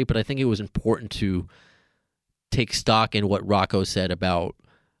story, but I think it was important to take stock in what Rocco said about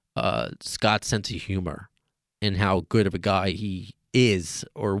Scott's sense of humor and how good of a guy he is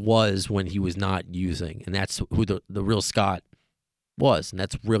or was when he was not using. And that's who the real Scott was. And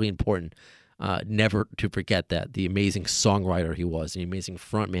that's really important. Never to forget that. The amazing songwriter he was, the amazing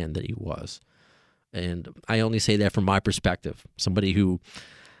frontman that he was. And I only say that from my perspective. Somebody who,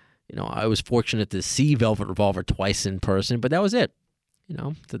 I was fortunate to see Velvet Revolver twice in person, but that was it.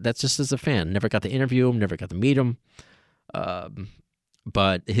 That's just as a fan. Never got to interview him, never got to meet him.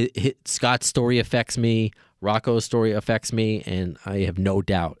 But Scott's story affects me. Rocco's story affects me, and I have no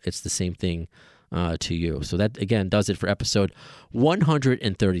doubt it's the same thing to you. So that, again, does it for episode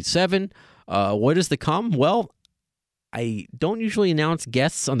 137. What is to come? Well, I don't usually announce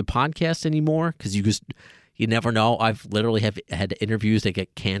guests on the podcast anymore because you never know. I've literally had interviews that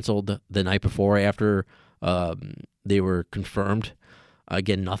get canceled the night before after they were confirmed.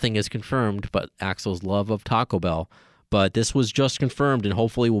 Again, nothing is confirmed but Axel's love of Taco Bell. But this was just confirmed and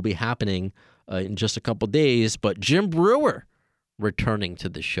hopefully will be happening in just a couple days. But Jim Breuer returning to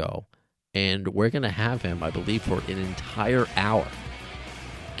the show. And we're going to have him, I believe, for an entire hour.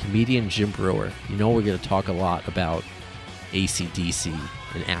 Comedian Jim Breuer. We're going to talk a lot about AC/DC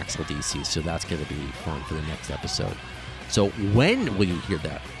and Axel DC. So that's going to be fun for the next episode. So when will you hear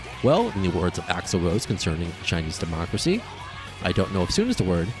that? Well, in the words of Axl Rose concerning Chinese democracy, I don't know if soon is the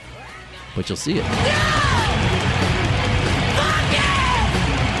word, but you'll see it.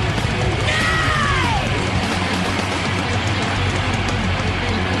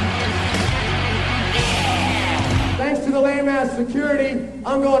 Thanks to the lame-ass security,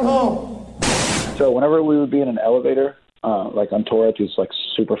 I'm going home. So whenever we would be in an elevator, like on tour at these like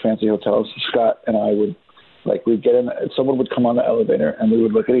super fancy hotels, Scott and I would, we'd get in, someone would come on the elevator and we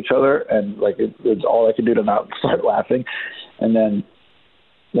would look at each other and it was all I could do to not start laughing. And then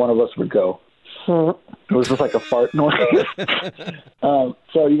one of us would go, it was just like a fart noise.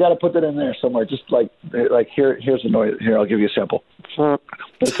 So you got to put that in there somewhere. Just here's the noise. Here, I'll give you a sample.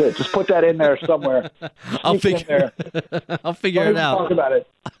 That's it. Just put that in there somewhere. I'll figure it out. Talk about it.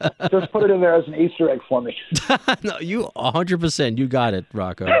 Just put it in there as an Easter egg for me. No, you 100%. You got it,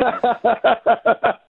 Rocco.